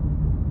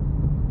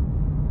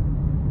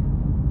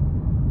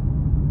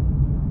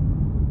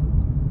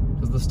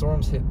 Because the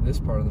storms hit this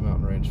part of the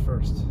mountain range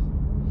first.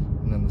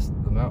 And then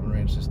the mountain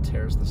range just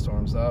tears the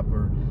storms up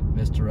or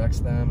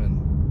misdirects them,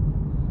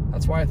 and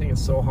that's why I think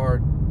it's so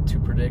hard to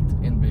predict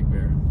in Big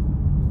Bear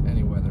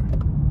any weather.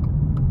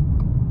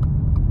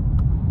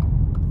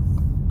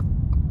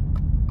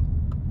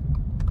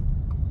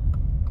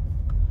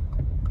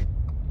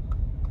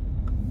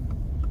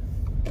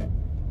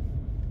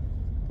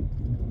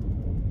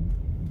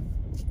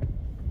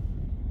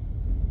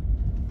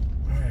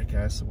 All right,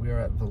 guys, so we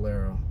are at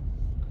Valero.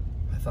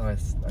 I thought I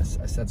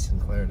said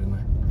Sinclair, didn't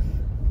I?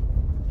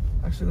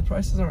 Actually, the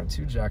prices aren't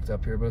too jacked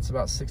up here, but it's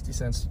about 60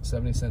 cents,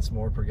 70 cents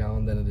more per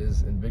gallon than it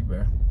is in Big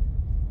Bear.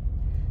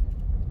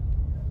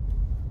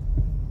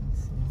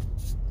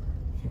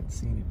 Can't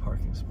see any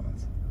parking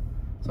spots.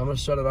 So I'm gonna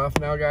shut it off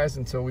now, guys,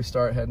 until we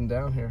start heading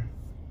down here.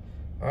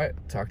 All right,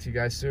 talk to you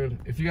guys soon.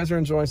 If you guys are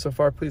enjoying so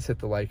far, please hit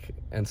the like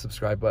and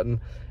subscribe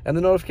button and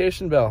the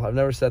notification bell. I've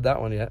never said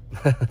that one yet.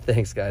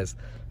 Thanks, guys.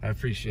 I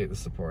appreciate the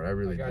support. I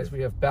really do. Guys,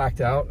 we have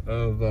backed out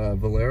of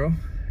Valero,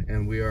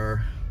 and we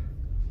are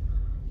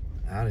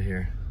out of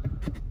here.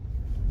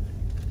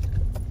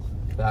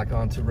 Back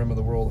onto Rim of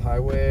the World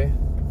Highway,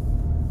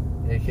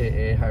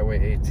 aka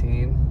Highway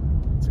 18.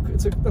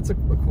 That's a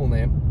cool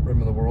name,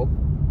 Rim of the World,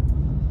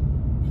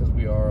 because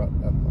we are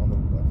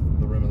on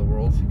the rim of the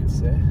world, you could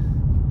say.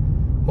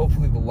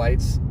 Hopefully the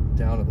lights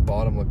down at the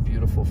bottom look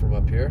beautiful from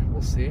up here.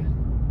 We'll see.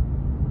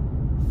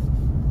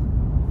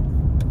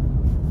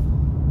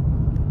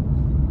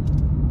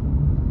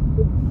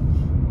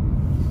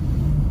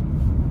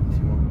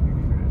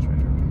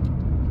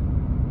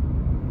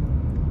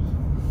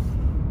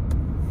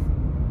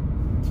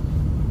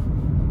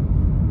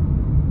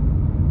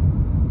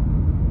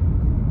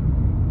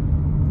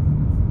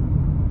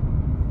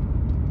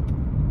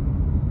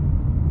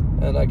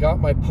 And I got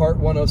my Part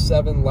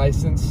 107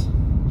 license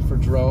for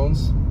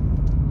drones,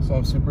 so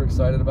I'm super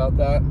excited about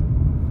that.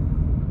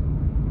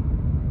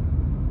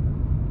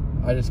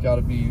 I just got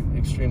to be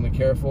extremely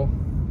careful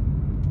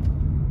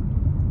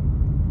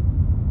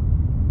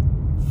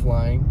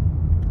flying.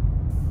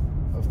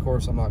 Of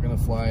course, I'm not going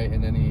to fly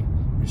in any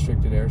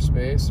restricted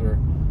airspace or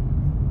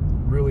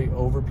really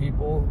over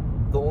people.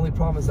 The only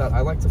problem is that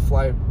I like to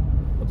fly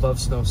above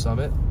Snow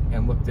Summit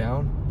and look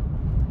down,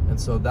 and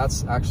so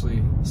that's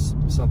actually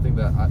something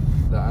that I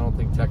don't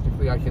think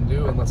technically I can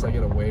do unless I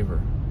get a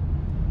waiver.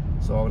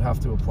 So I would have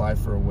to apply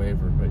for a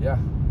waiver. But yeah,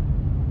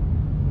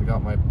 I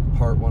got my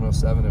Part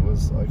 107. It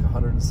was like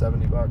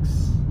 170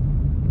 bucks.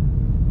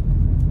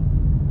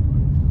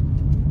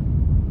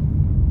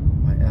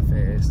 My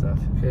FAA stuff.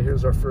 Okay,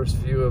 here's our first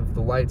view of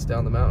the lights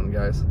down the mountain,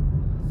 guys.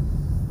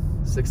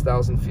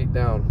 6,000 feet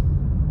down.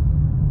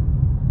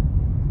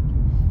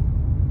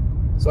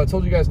 So I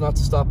told you guys not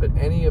to stop at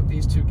any of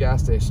these two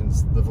gas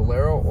stations, the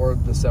Valero or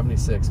the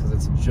 76, because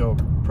it's a joke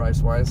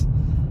price-wise.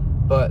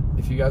 But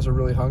if you guys are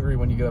really hungry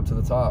when you get up to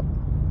the top,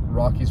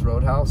 Rocky's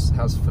Roadhouse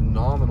has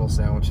phenomenal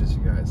sandwiches,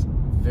 you guys.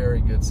 Very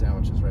good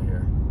sandwiches right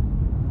here.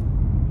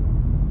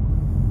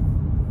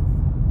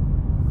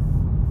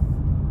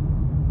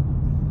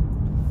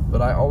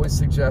 But I always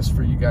suggest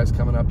for you guys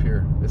coming up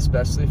here,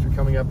 especially if you're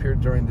coming up here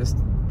during this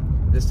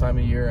time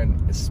of year,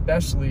 and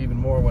especially even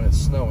more when it's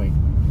snowing,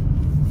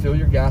 fill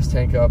your gas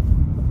tank up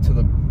to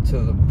the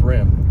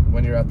brim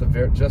when you're at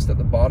just at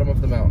the bottom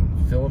of the mountain.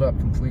 Fill it up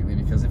completely,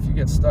 because if you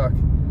get stuck,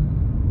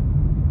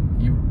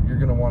 you're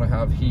going to want to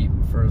have heat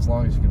for as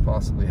long as you can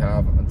possibly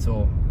have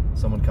until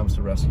someone comes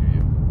to rescue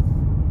you.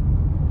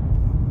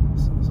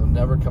 So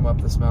never come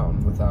up this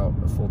mountain without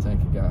a full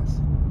tank of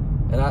gas.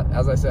 And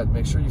as I said,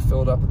 make sure you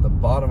fill it up at the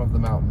bottom of the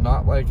mountain,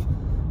 not like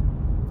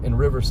in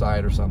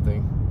Riverside or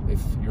something.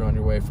 If you're on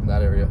your way from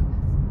that area,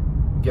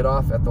 get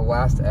off at the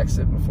last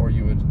exit before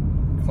you would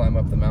climb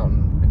up the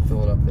mountain and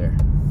fill it up there.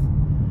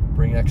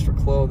 Bring extra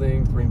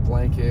clothing, bring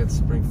blankets,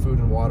 bring food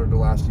and water to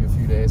last you a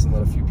few days, and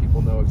let a few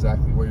people know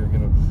exactly where you're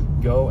going to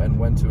go and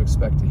when to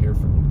expect to hear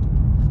from you.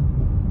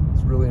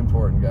 It's really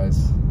important,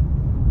 guys.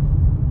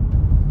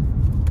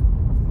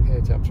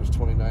 Okay, temperature's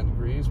 29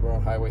 degrees. We're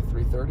on Highway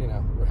 330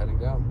 now. We're heading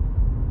down.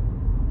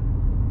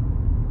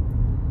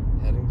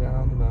 Heading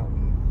down the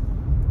mountain.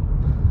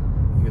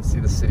 You can see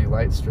the city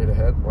lights straight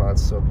ahead. Wow,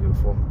 it's so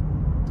beautiful.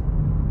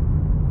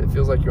 It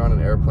feels like you're on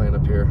an airplane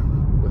up here,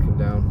 looking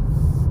down.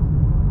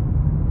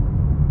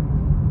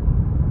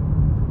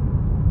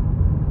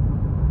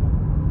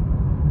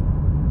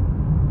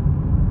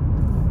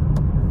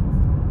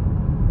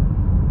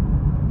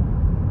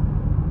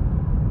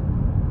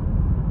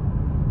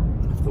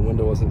 If the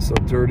window wasn't so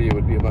dirty, it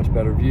would be a much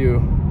better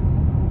view.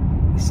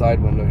 The side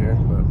window here,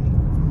 but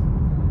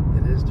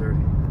it is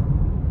dirty.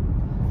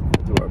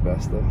 We'll do our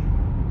best though.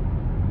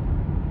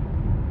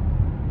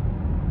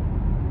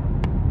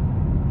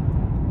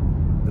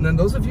 And then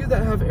those of you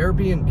that have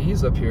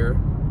Airbnbs up here,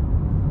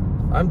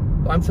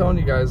 I'm telling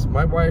you guys,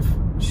 my wife,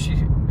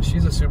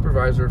 she's a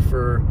supervisor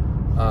for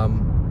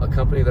a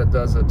company that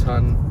does a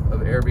ton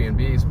of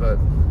Airbnbs, but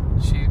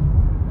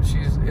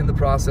she's in the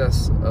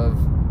process of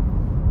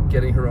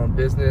getting her own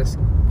business,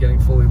 getting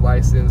fully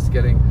licensed,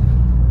 getting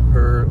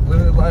her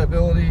limited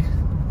liability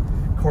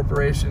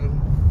corporation,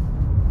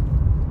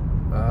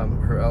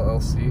 her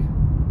LLC,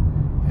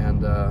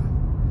 and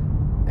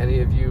any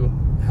of you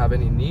have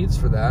any needs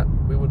for that,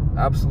 we would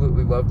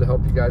absolutely love to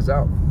help you guys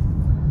out.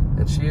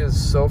 And she is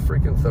so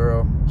freaking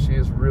thorough. She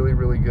is really,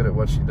 really good at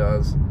what she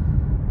does.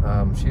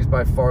 She's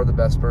by far the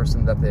best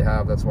person that they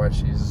have. That's why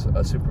she's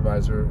a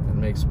supervisor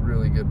and makes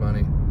really good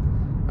money.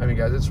 I mean,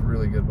 guys, it's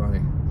really good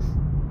money.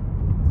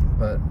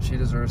 But she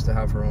deserves to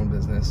have her own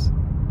business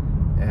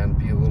and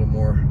be a little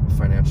more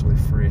financially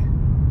free.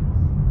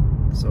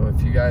 So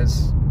if you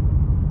guys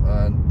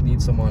need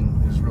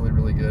someone who's really,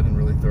 really good and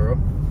really thorough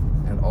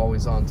and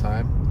always on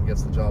time,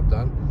 gets the job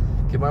done,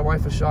 give my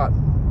wife a shot.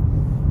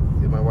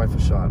 Give my wife a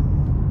shot.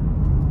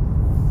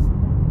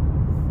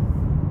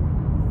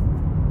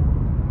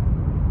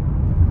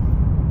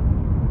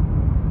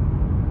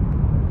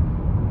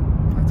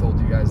 I told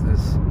you guys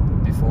this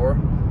before,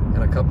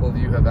 and a couple of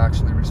you have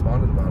actually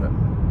responded about it.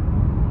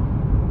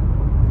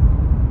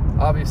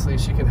 Obviously,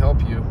 she can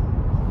help you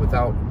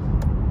without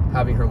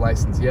having her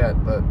license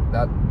yet, but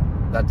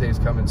that day's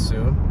coming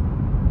soon.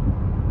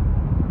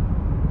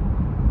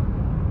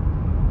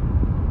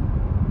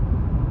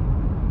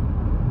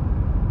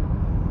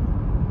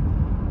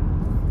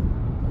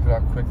 How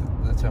quick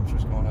the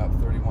temperature's going up,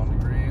 31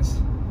 degrees.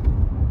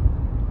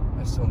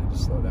 I still need to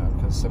slow down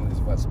because some of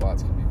these wet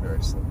spots can be very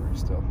slippery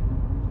still.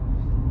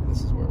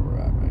 This is where we're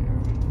at right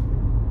here.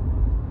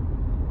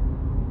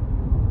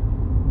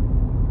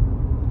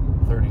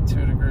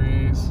 32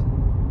 degrees.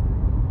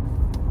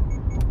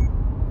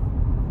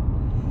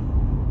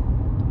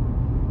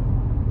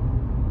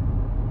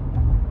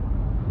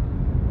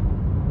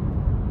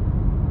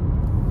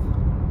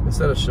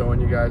 Instead of showing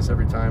you guys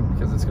every time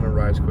because it's going to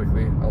rise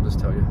quickly, I'll just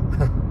tell you.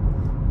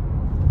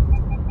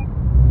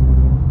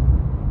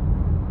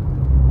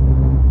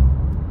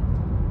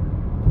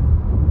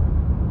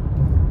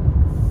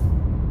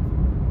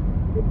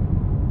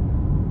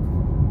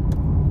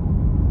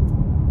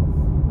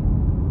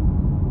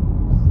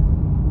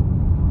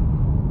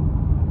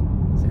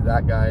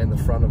 that guy in the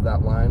front of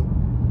that line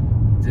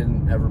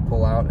didn't ever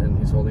pull out, and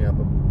he's holding up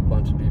a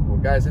bunch of people.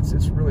 Guys,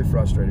 it's really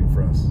frustrating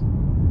for us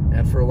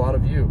and for a lot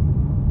of you.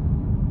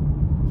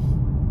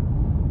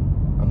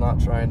 I'm not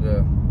trying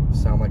to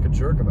sound like a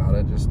jerk about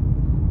it, just,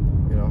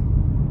 you know,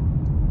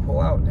 pull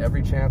out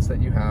every chance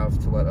that you have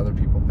to let other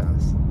people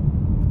pass.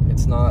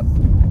 It's not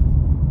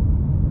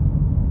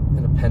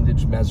an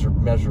appendage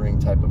measuring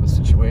type of a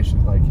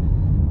situation. Like,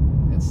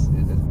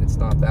 it's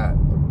not that.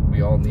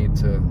 We all need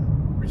to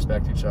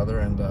respect each other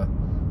and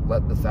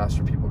let the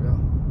faster people go.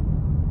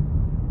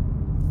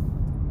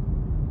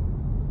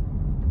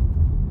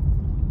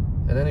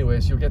 And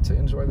anyways, you'll get to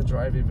enjoy the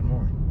drive even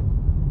more.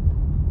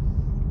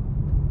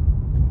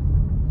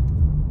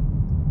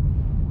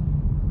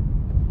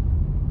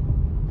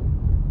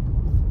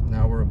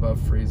 Now we're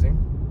above freezing,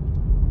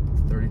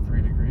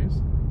 33 degrees.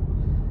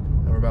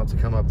 And we're about to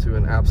come up to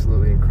an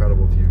absolutely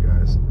incredible view,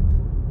 guys.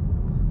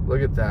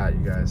 Look at that,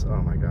 you guys.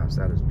 Oh my gosh,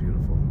 that is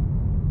beautiful.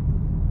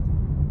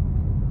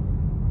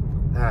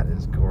 That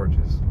is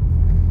gorgeous.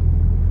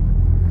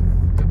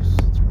 Oops,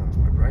 turn off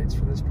my brights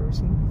for this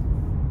person.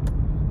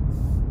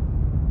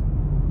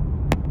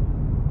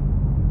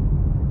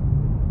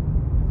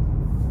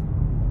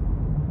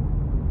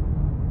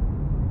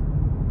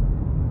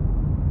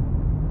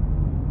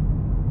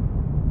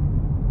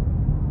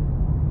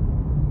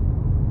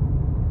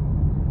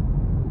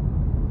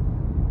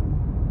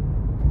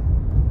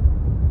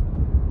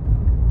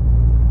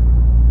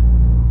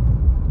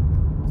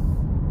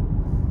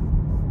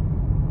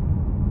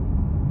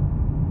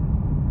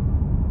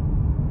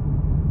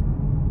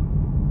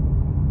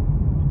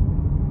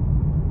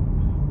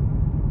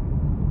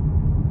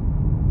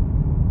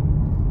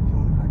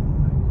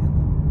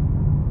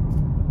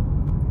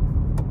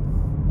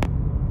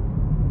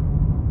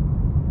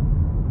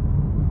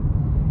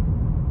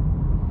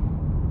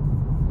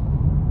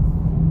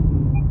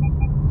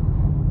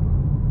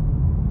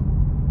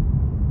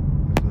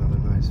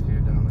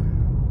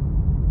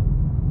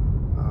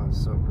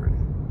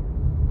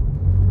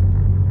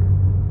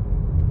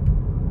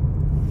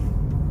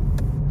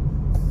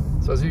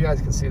 So as you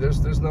guys can see,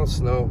 there's no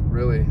snow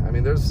really. I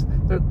mean, there's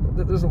a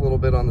little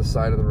bit on the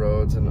side of the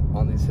roads and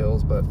on these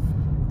hills, but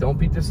don't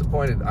be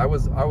disappointed. I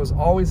was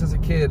always as a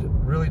kid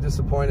really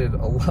disappointed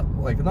a lot,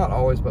 like not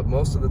always, but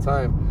most of the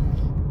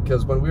time,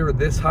 because when we were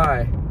this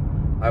high,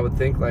 I would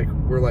think like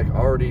we're like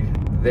already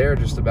there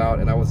just about,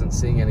 and I wasn't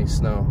seeing any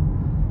snow,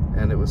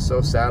 and it was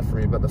so sad for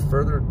me. But the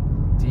further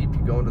deep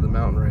you go into the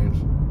mountain range,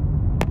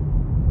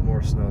 the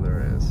more snow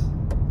there is.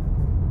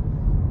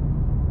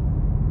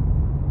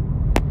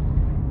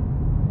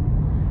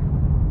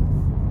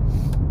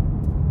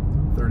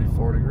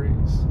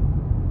 Degrees.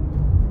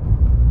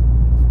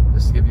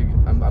 Just to give you,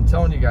 I'm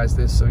telling you guys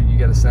this so you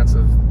get a sense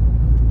of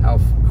how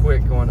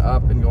quick going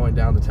up and going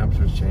down the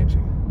temperature is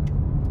changing.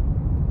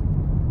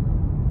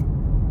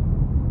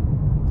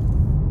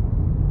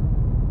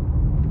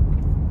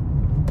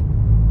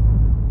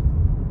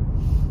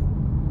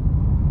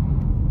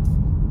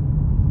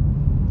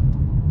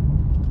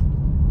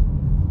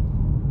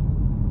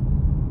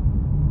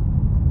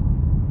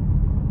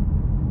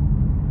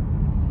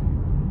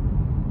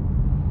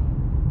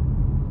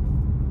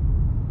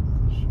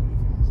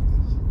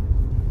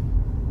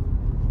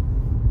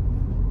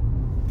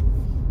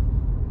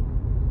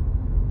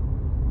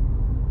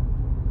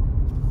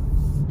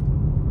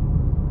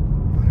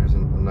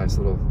 Nice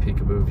little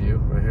peekaboo view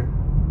right here.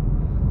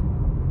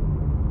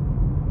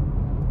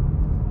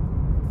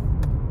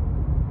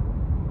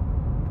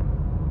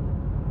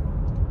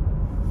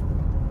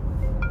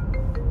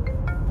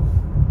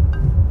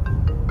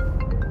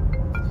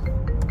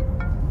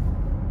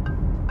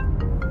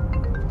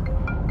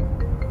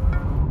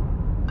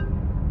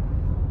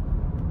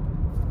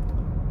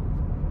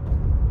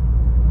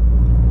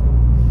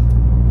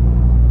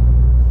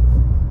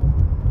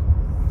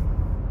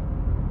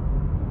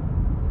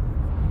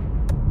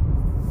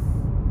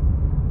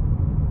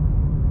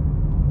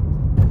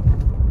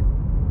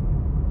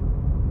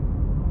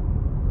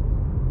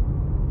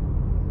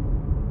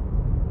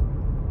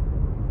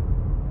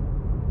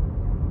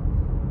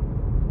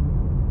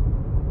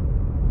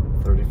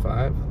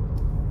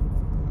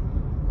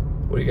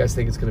 What do you guys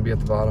think it's going to be at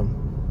the bottom?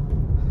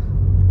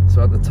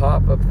 So at the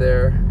top up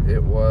there,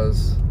 it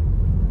was,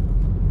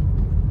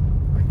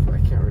 I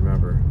can't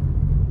remember,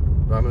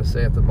 but I'm going to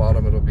say at the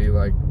bottom it'll be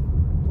like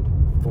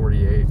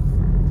 48,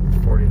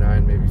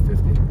 49, maybe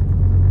 50.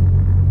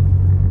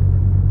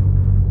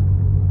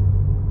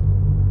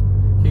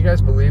 Can you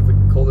guys believe the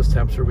coldest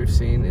temperature we've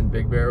seen in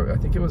Big Bear? I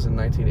think it was in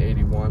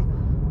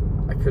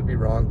 1981. I could be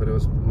wrong, but it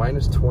was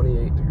minus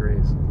 28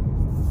 degrees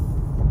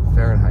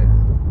Fahrenheit.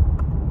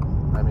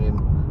 I mean,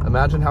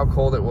 imagine how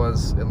cold it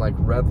was in like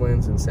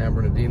Redlands and San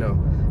Bernardino.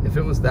 If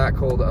it was that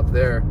cold up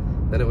there,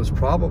 then it was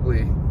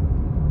probably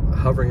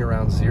hovering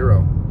around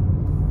 0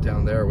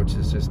 down there, which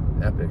is just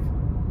epic.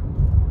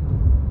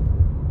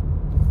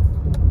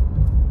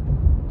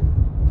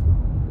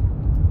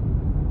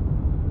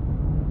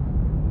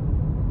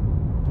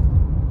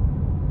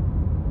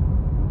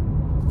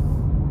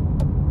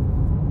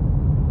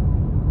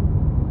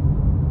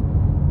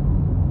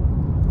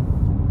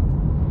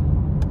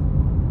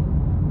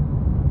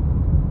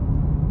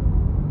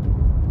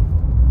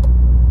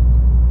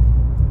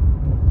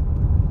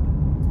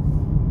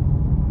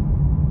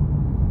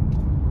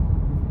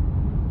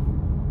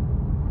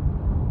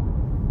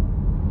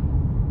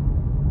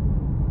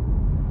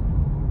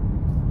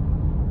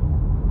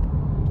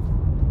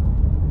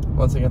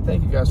 Once again,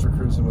 thank you guys for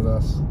cruising with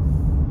us.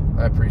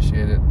 I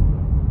appreciate it.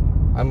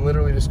 I'm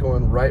literally just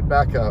going right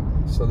back up,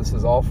 so this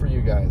is all for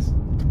you guys.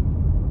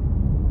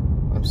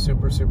 I'm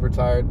super, super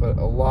tired, but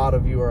a lot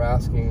of you are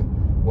asking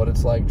what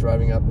it's like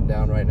driving up and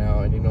down right now,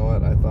 and you know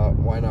what? I thought,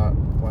 why not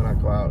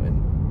go out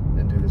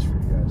and do this for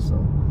you guys?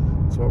 So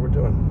that's what we're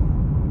doing.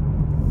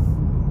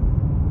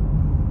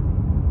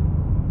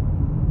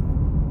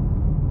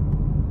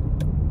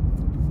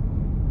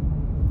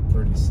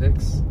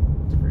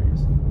 .36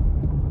 degrees.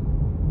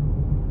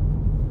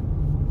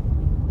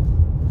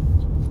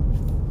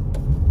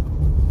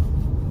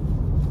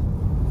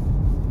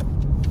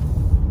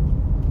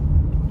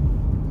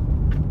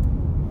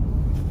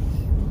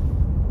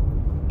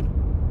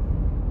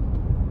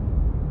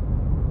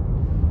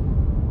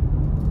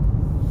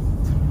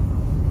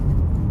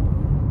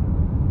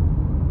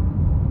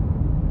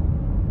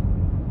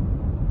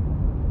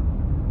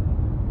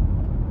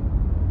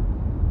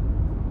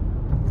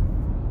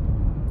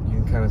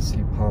 Kind of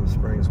see Palm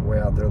Springs way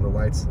out there, the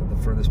lights at the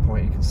furthest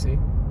point you can see.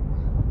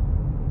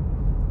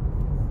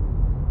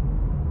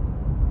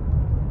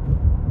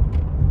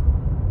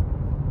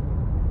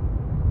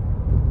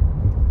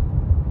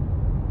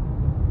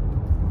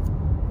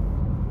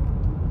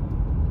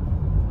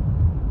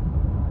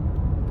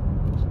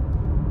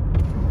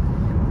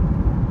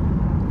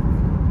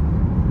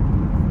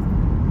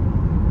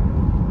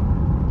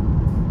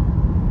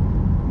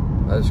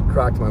 I just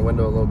cracked my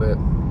window a little bit.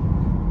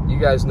 You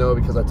guys know,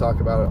 because I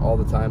talk about it all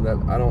the time, that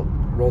I don't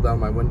roll down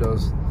my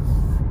windows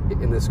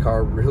in this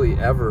car really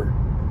ever.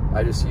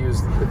 I just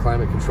use the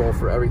climate control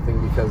for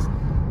everything, because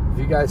if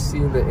you guys see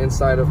the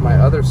inside of my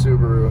other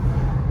Subaru,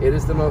 it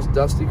is the most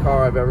dusty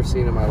car I've ever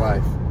seen in my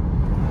life.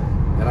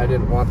 And I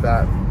didn't want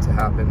that to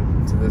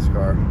happen to this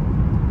car.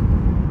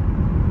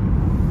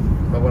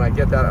 But when I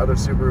get that other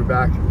Subaru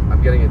back,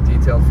 I'm getting it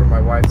detailed for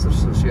my wife, so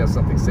she has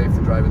something safe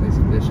to drive in these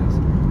conditions.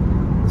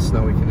 The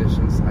snowy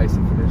conditions, icy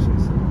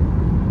conditions.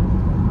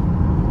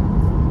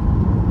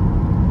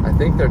 I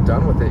think they're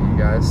done with it, you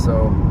guys,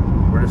 so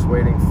we're just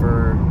waiting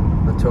for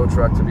the tow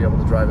truck to be able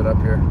to drive it up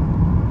here.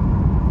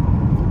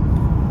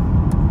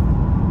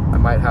 I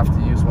might have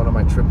to use one of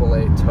my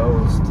AAA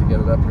tows to get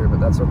it up here, but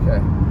that's okay.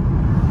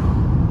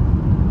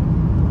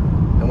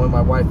 And when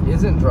my wife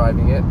isn't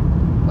driving it,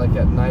 like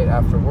at night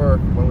after work,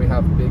 when we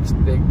have big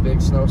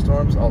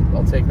snowstorms,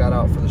 I'll take that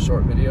out for the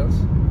short videos,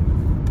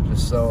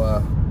 just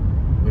so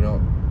we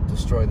don't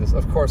destroy this.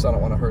 Of course, I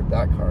don't want to hurt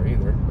that car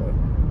either, but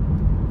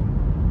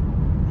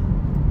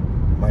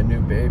my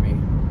new baby, I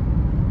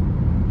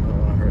don't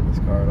want to hurt this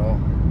car at all.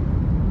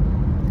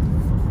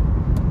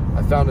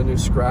 I found a new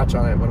scratch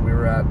on it when we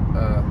were at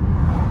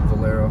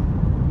Valero.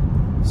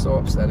 So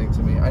upsetting to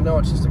me. I know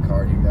it's just a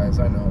car, you guys,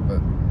 I know,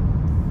 but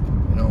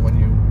you know, when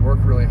you work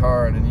really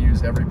hard and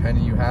use every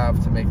penny you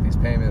have to make these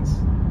payments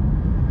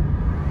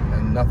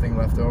and nothing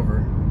left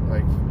over,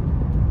 like,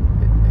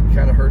 it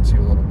kind of hurts you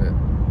a little bit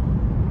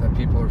that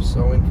people are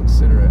so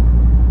inconsiderate.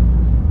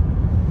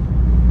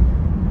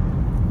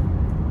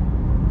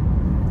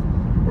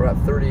 We're at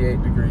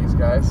 38 degrees,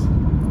 guys.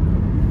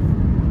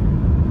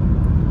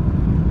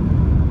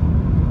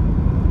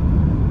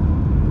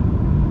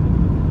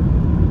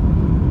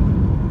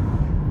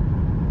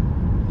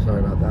 Sorry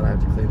about that, I have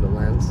to clean the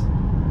lens.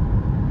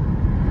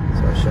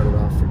 So I shut it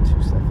off for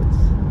 2 seconds.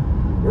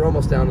 We're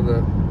almost down to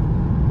the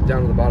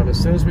bottom. As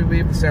soon as we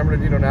leave the San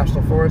Bernardino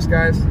National Forest,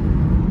 guys,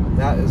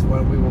 that is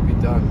when we will be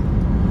done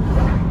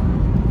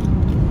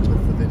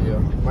with the video.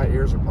 My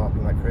ears are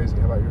popping like crazy.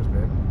 How about yours,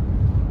 babe?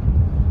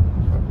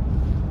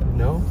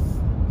 No?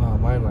 Oh,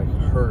 mine like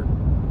hurt.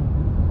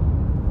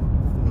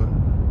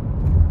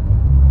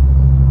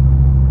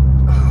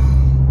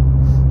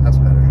 That's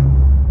better.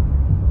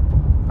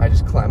 I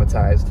just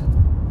climatized.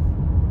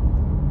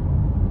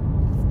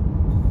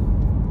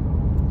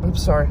 I'm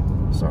sorry.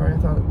 Sorry, I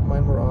thought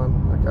mine were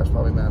on. That guy's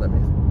probably mad at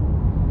me.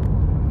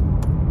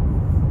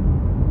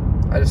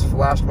 I just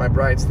flashed my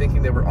brights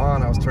thinking they were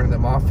on. I was turning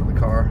them off for the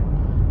car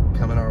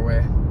coming our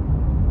way.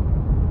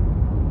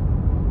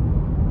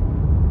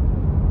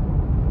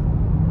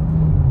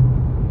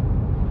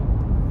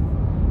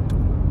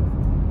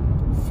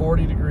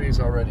 .40 degrees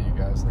already, you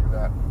guys. Look at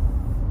that.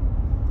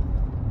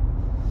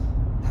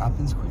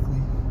 Happens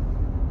quickly.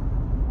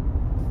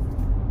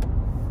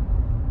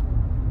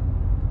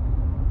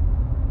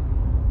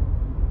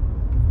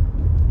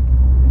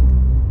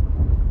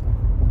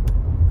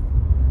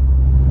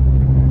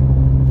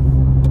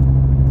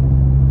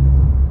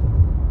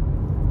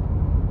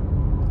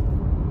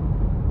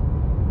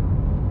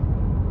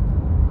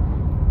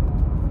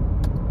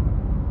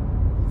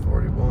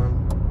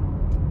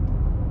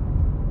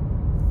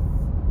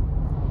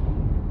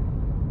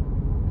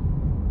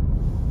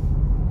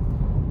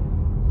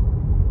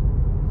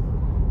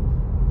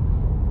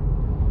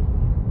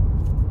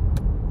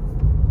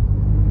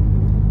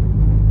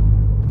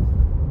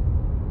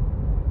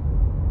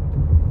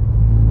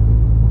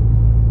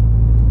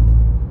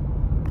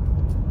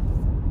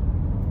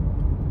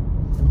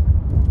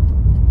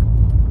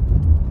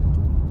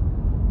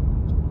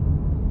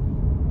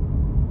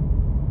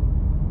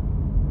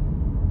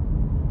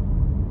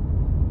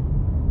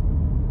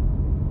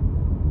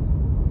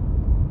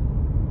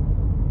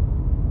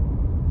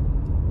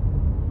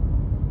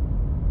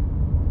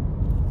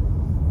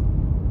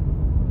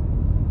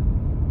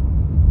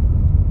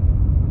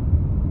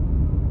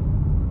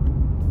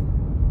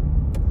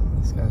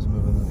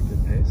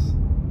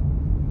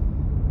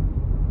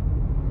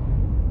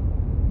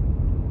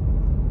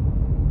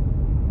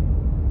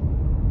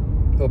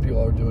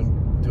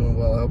 doing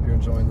well. I hope you're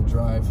enjoying the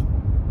drive.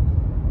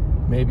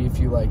 Maybe if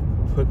you like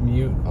put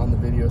mute on the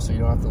video so you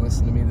don't have to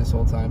listen to me this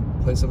whole time,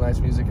 play some nice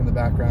music in the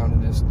background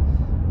and just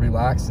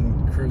relax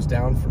and cruise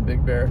down from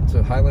Big Bear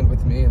to Highland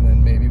with me, and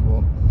then maybe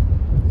we'll,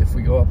 if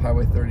we go up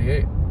Highway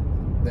 38,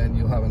 then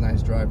you'll have a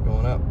nice drive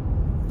going up.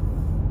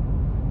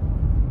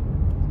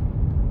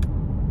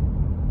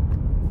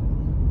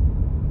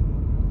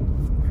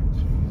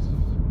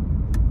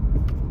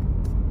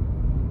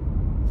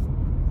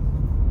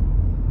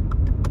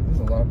 There's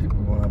a lot of people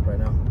going up right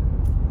now.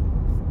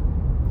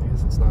 I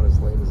guess it's not as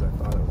late as I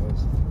thought it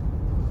was.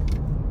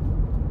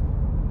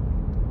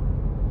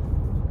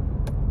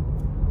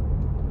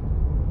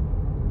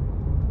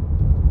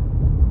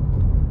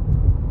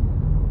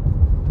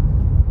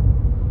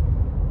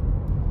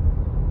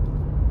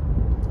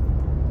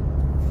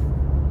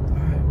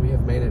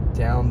 Made it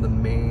down the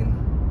main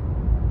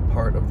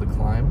part of the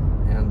climb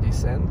and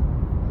descend.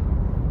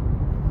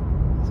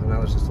 So now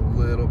there's just a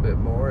little bit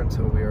more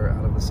until we are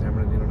out of the San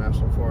Bernardino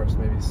National Forest,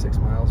 maybe 6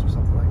 miles or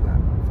something like that,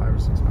 5 or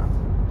 6 miles.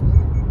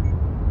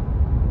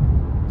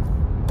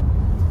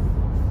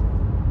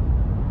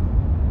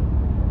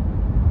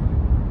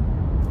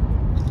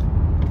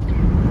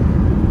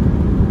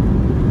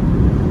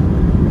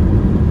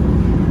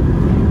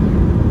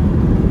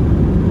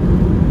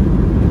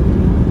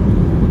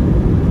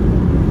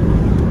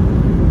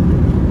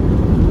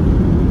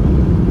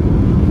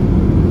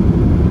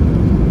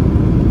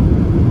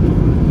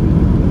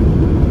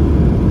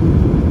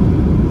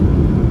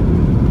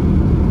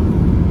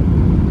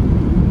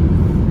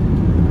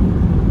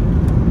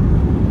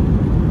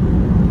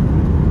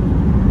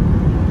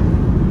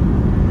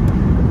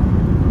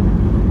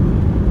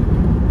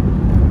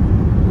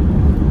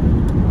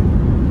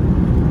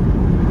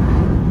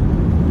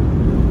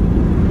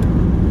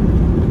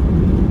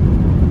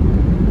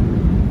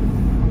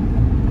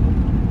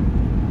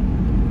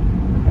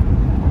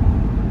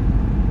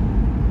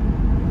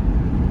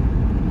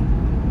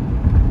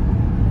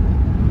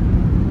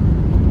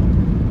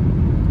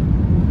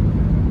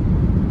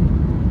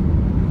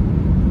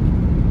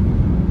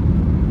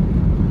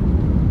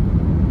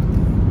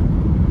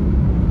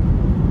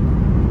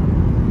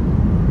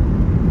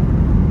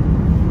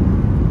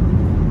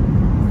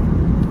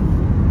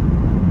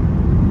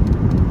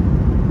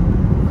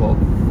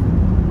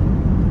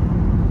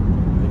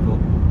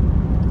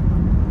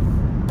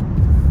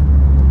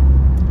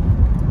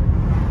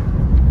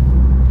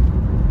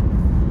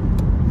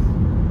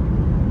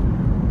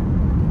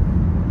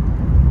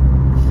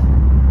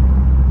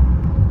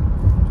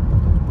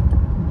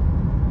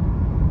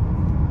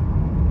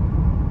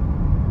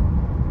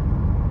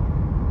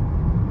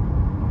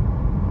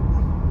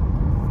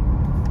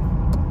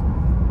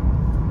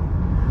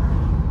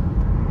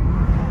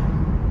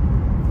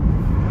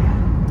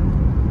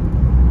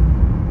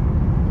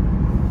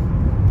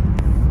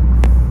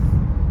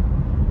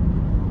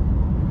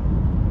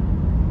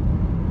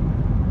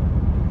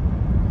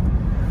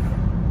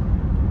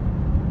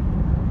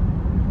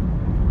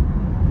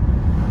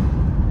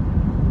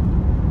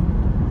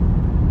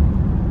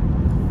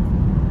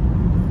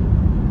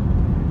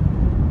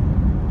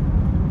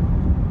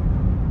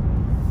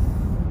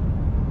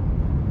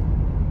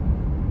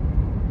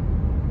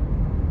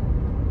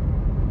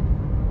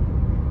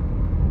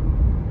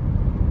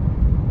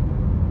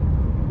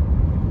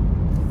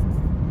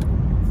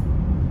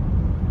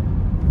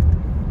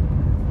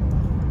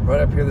 Right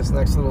up here, this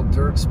next little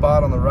dirt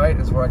spot on the right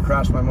is where I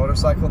crashed my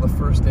motorcycle the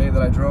first day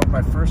that I drove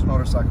my first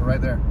motorcycle,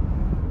 right there.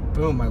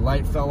 Boom, my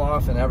light fell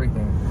off and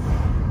everything.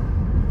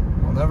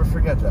 I'll never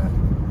forget that.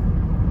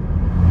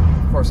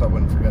 Of course I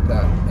wouldn't forget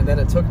that. And then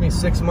it took me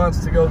 6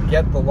 months to go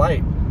get the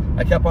light.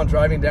 I kept on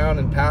driving down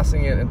and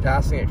passing it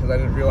because I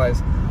didn't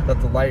realize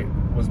that the light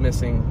was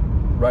missing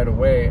right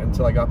away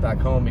until I got back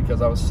home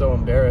because I was so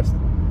embarrassed.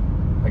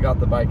 I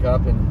got the bike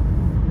up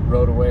and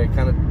rode away.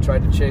 Kind of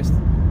tried to chase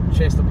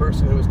the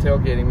person who was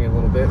tailgating me a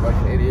little bit like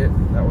an idiot.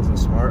 That wasn't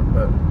smart,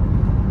 but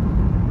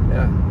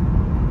yeah.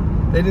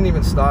 They didn't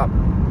even stop.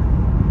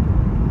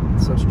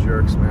 Such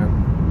jerks,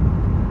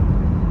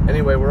 man.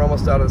 Anyway, we're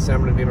almost out of the San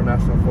Bernardino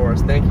National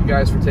Forest. Thank you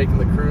guys for taking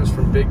the cruise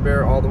from Big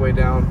Bear all the way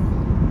down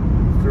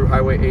through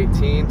Highway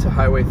 18 to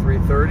Highway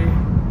 330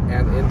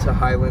 and into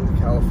Highland,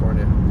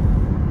 California.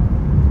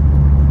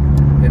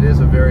 It is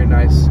a very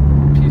nice,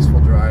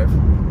 peaceful drive.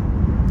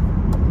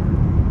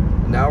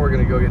 Now we're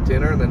gonna go get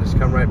dinner and then just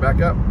come right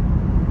back up.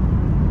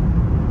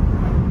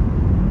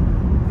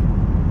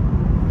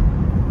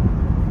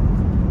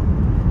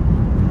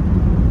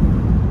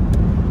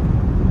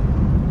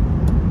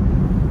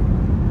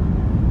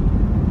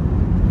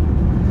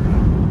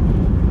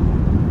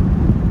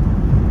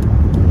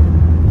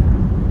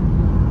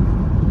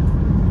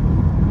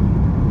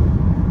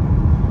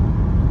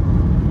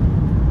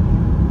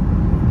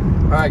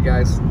 Alright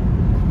guys,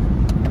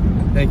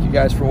 thank you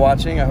guys for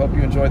watching. I hope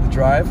you enjoyed the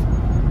drive.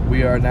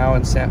 We are now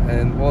in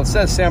well, it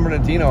says San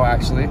Bernardino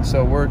actually,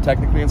 so we're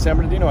technically in San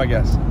Bernardino, I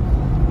guess.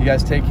 You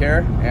guys take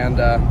care, and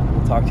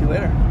we'll talk to you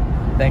later.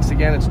 Thanks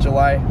again. It's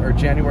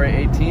January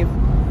 18th,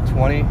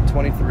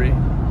 2023.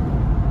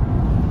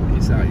 Peace.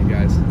 Peace out, you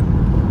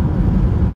guys.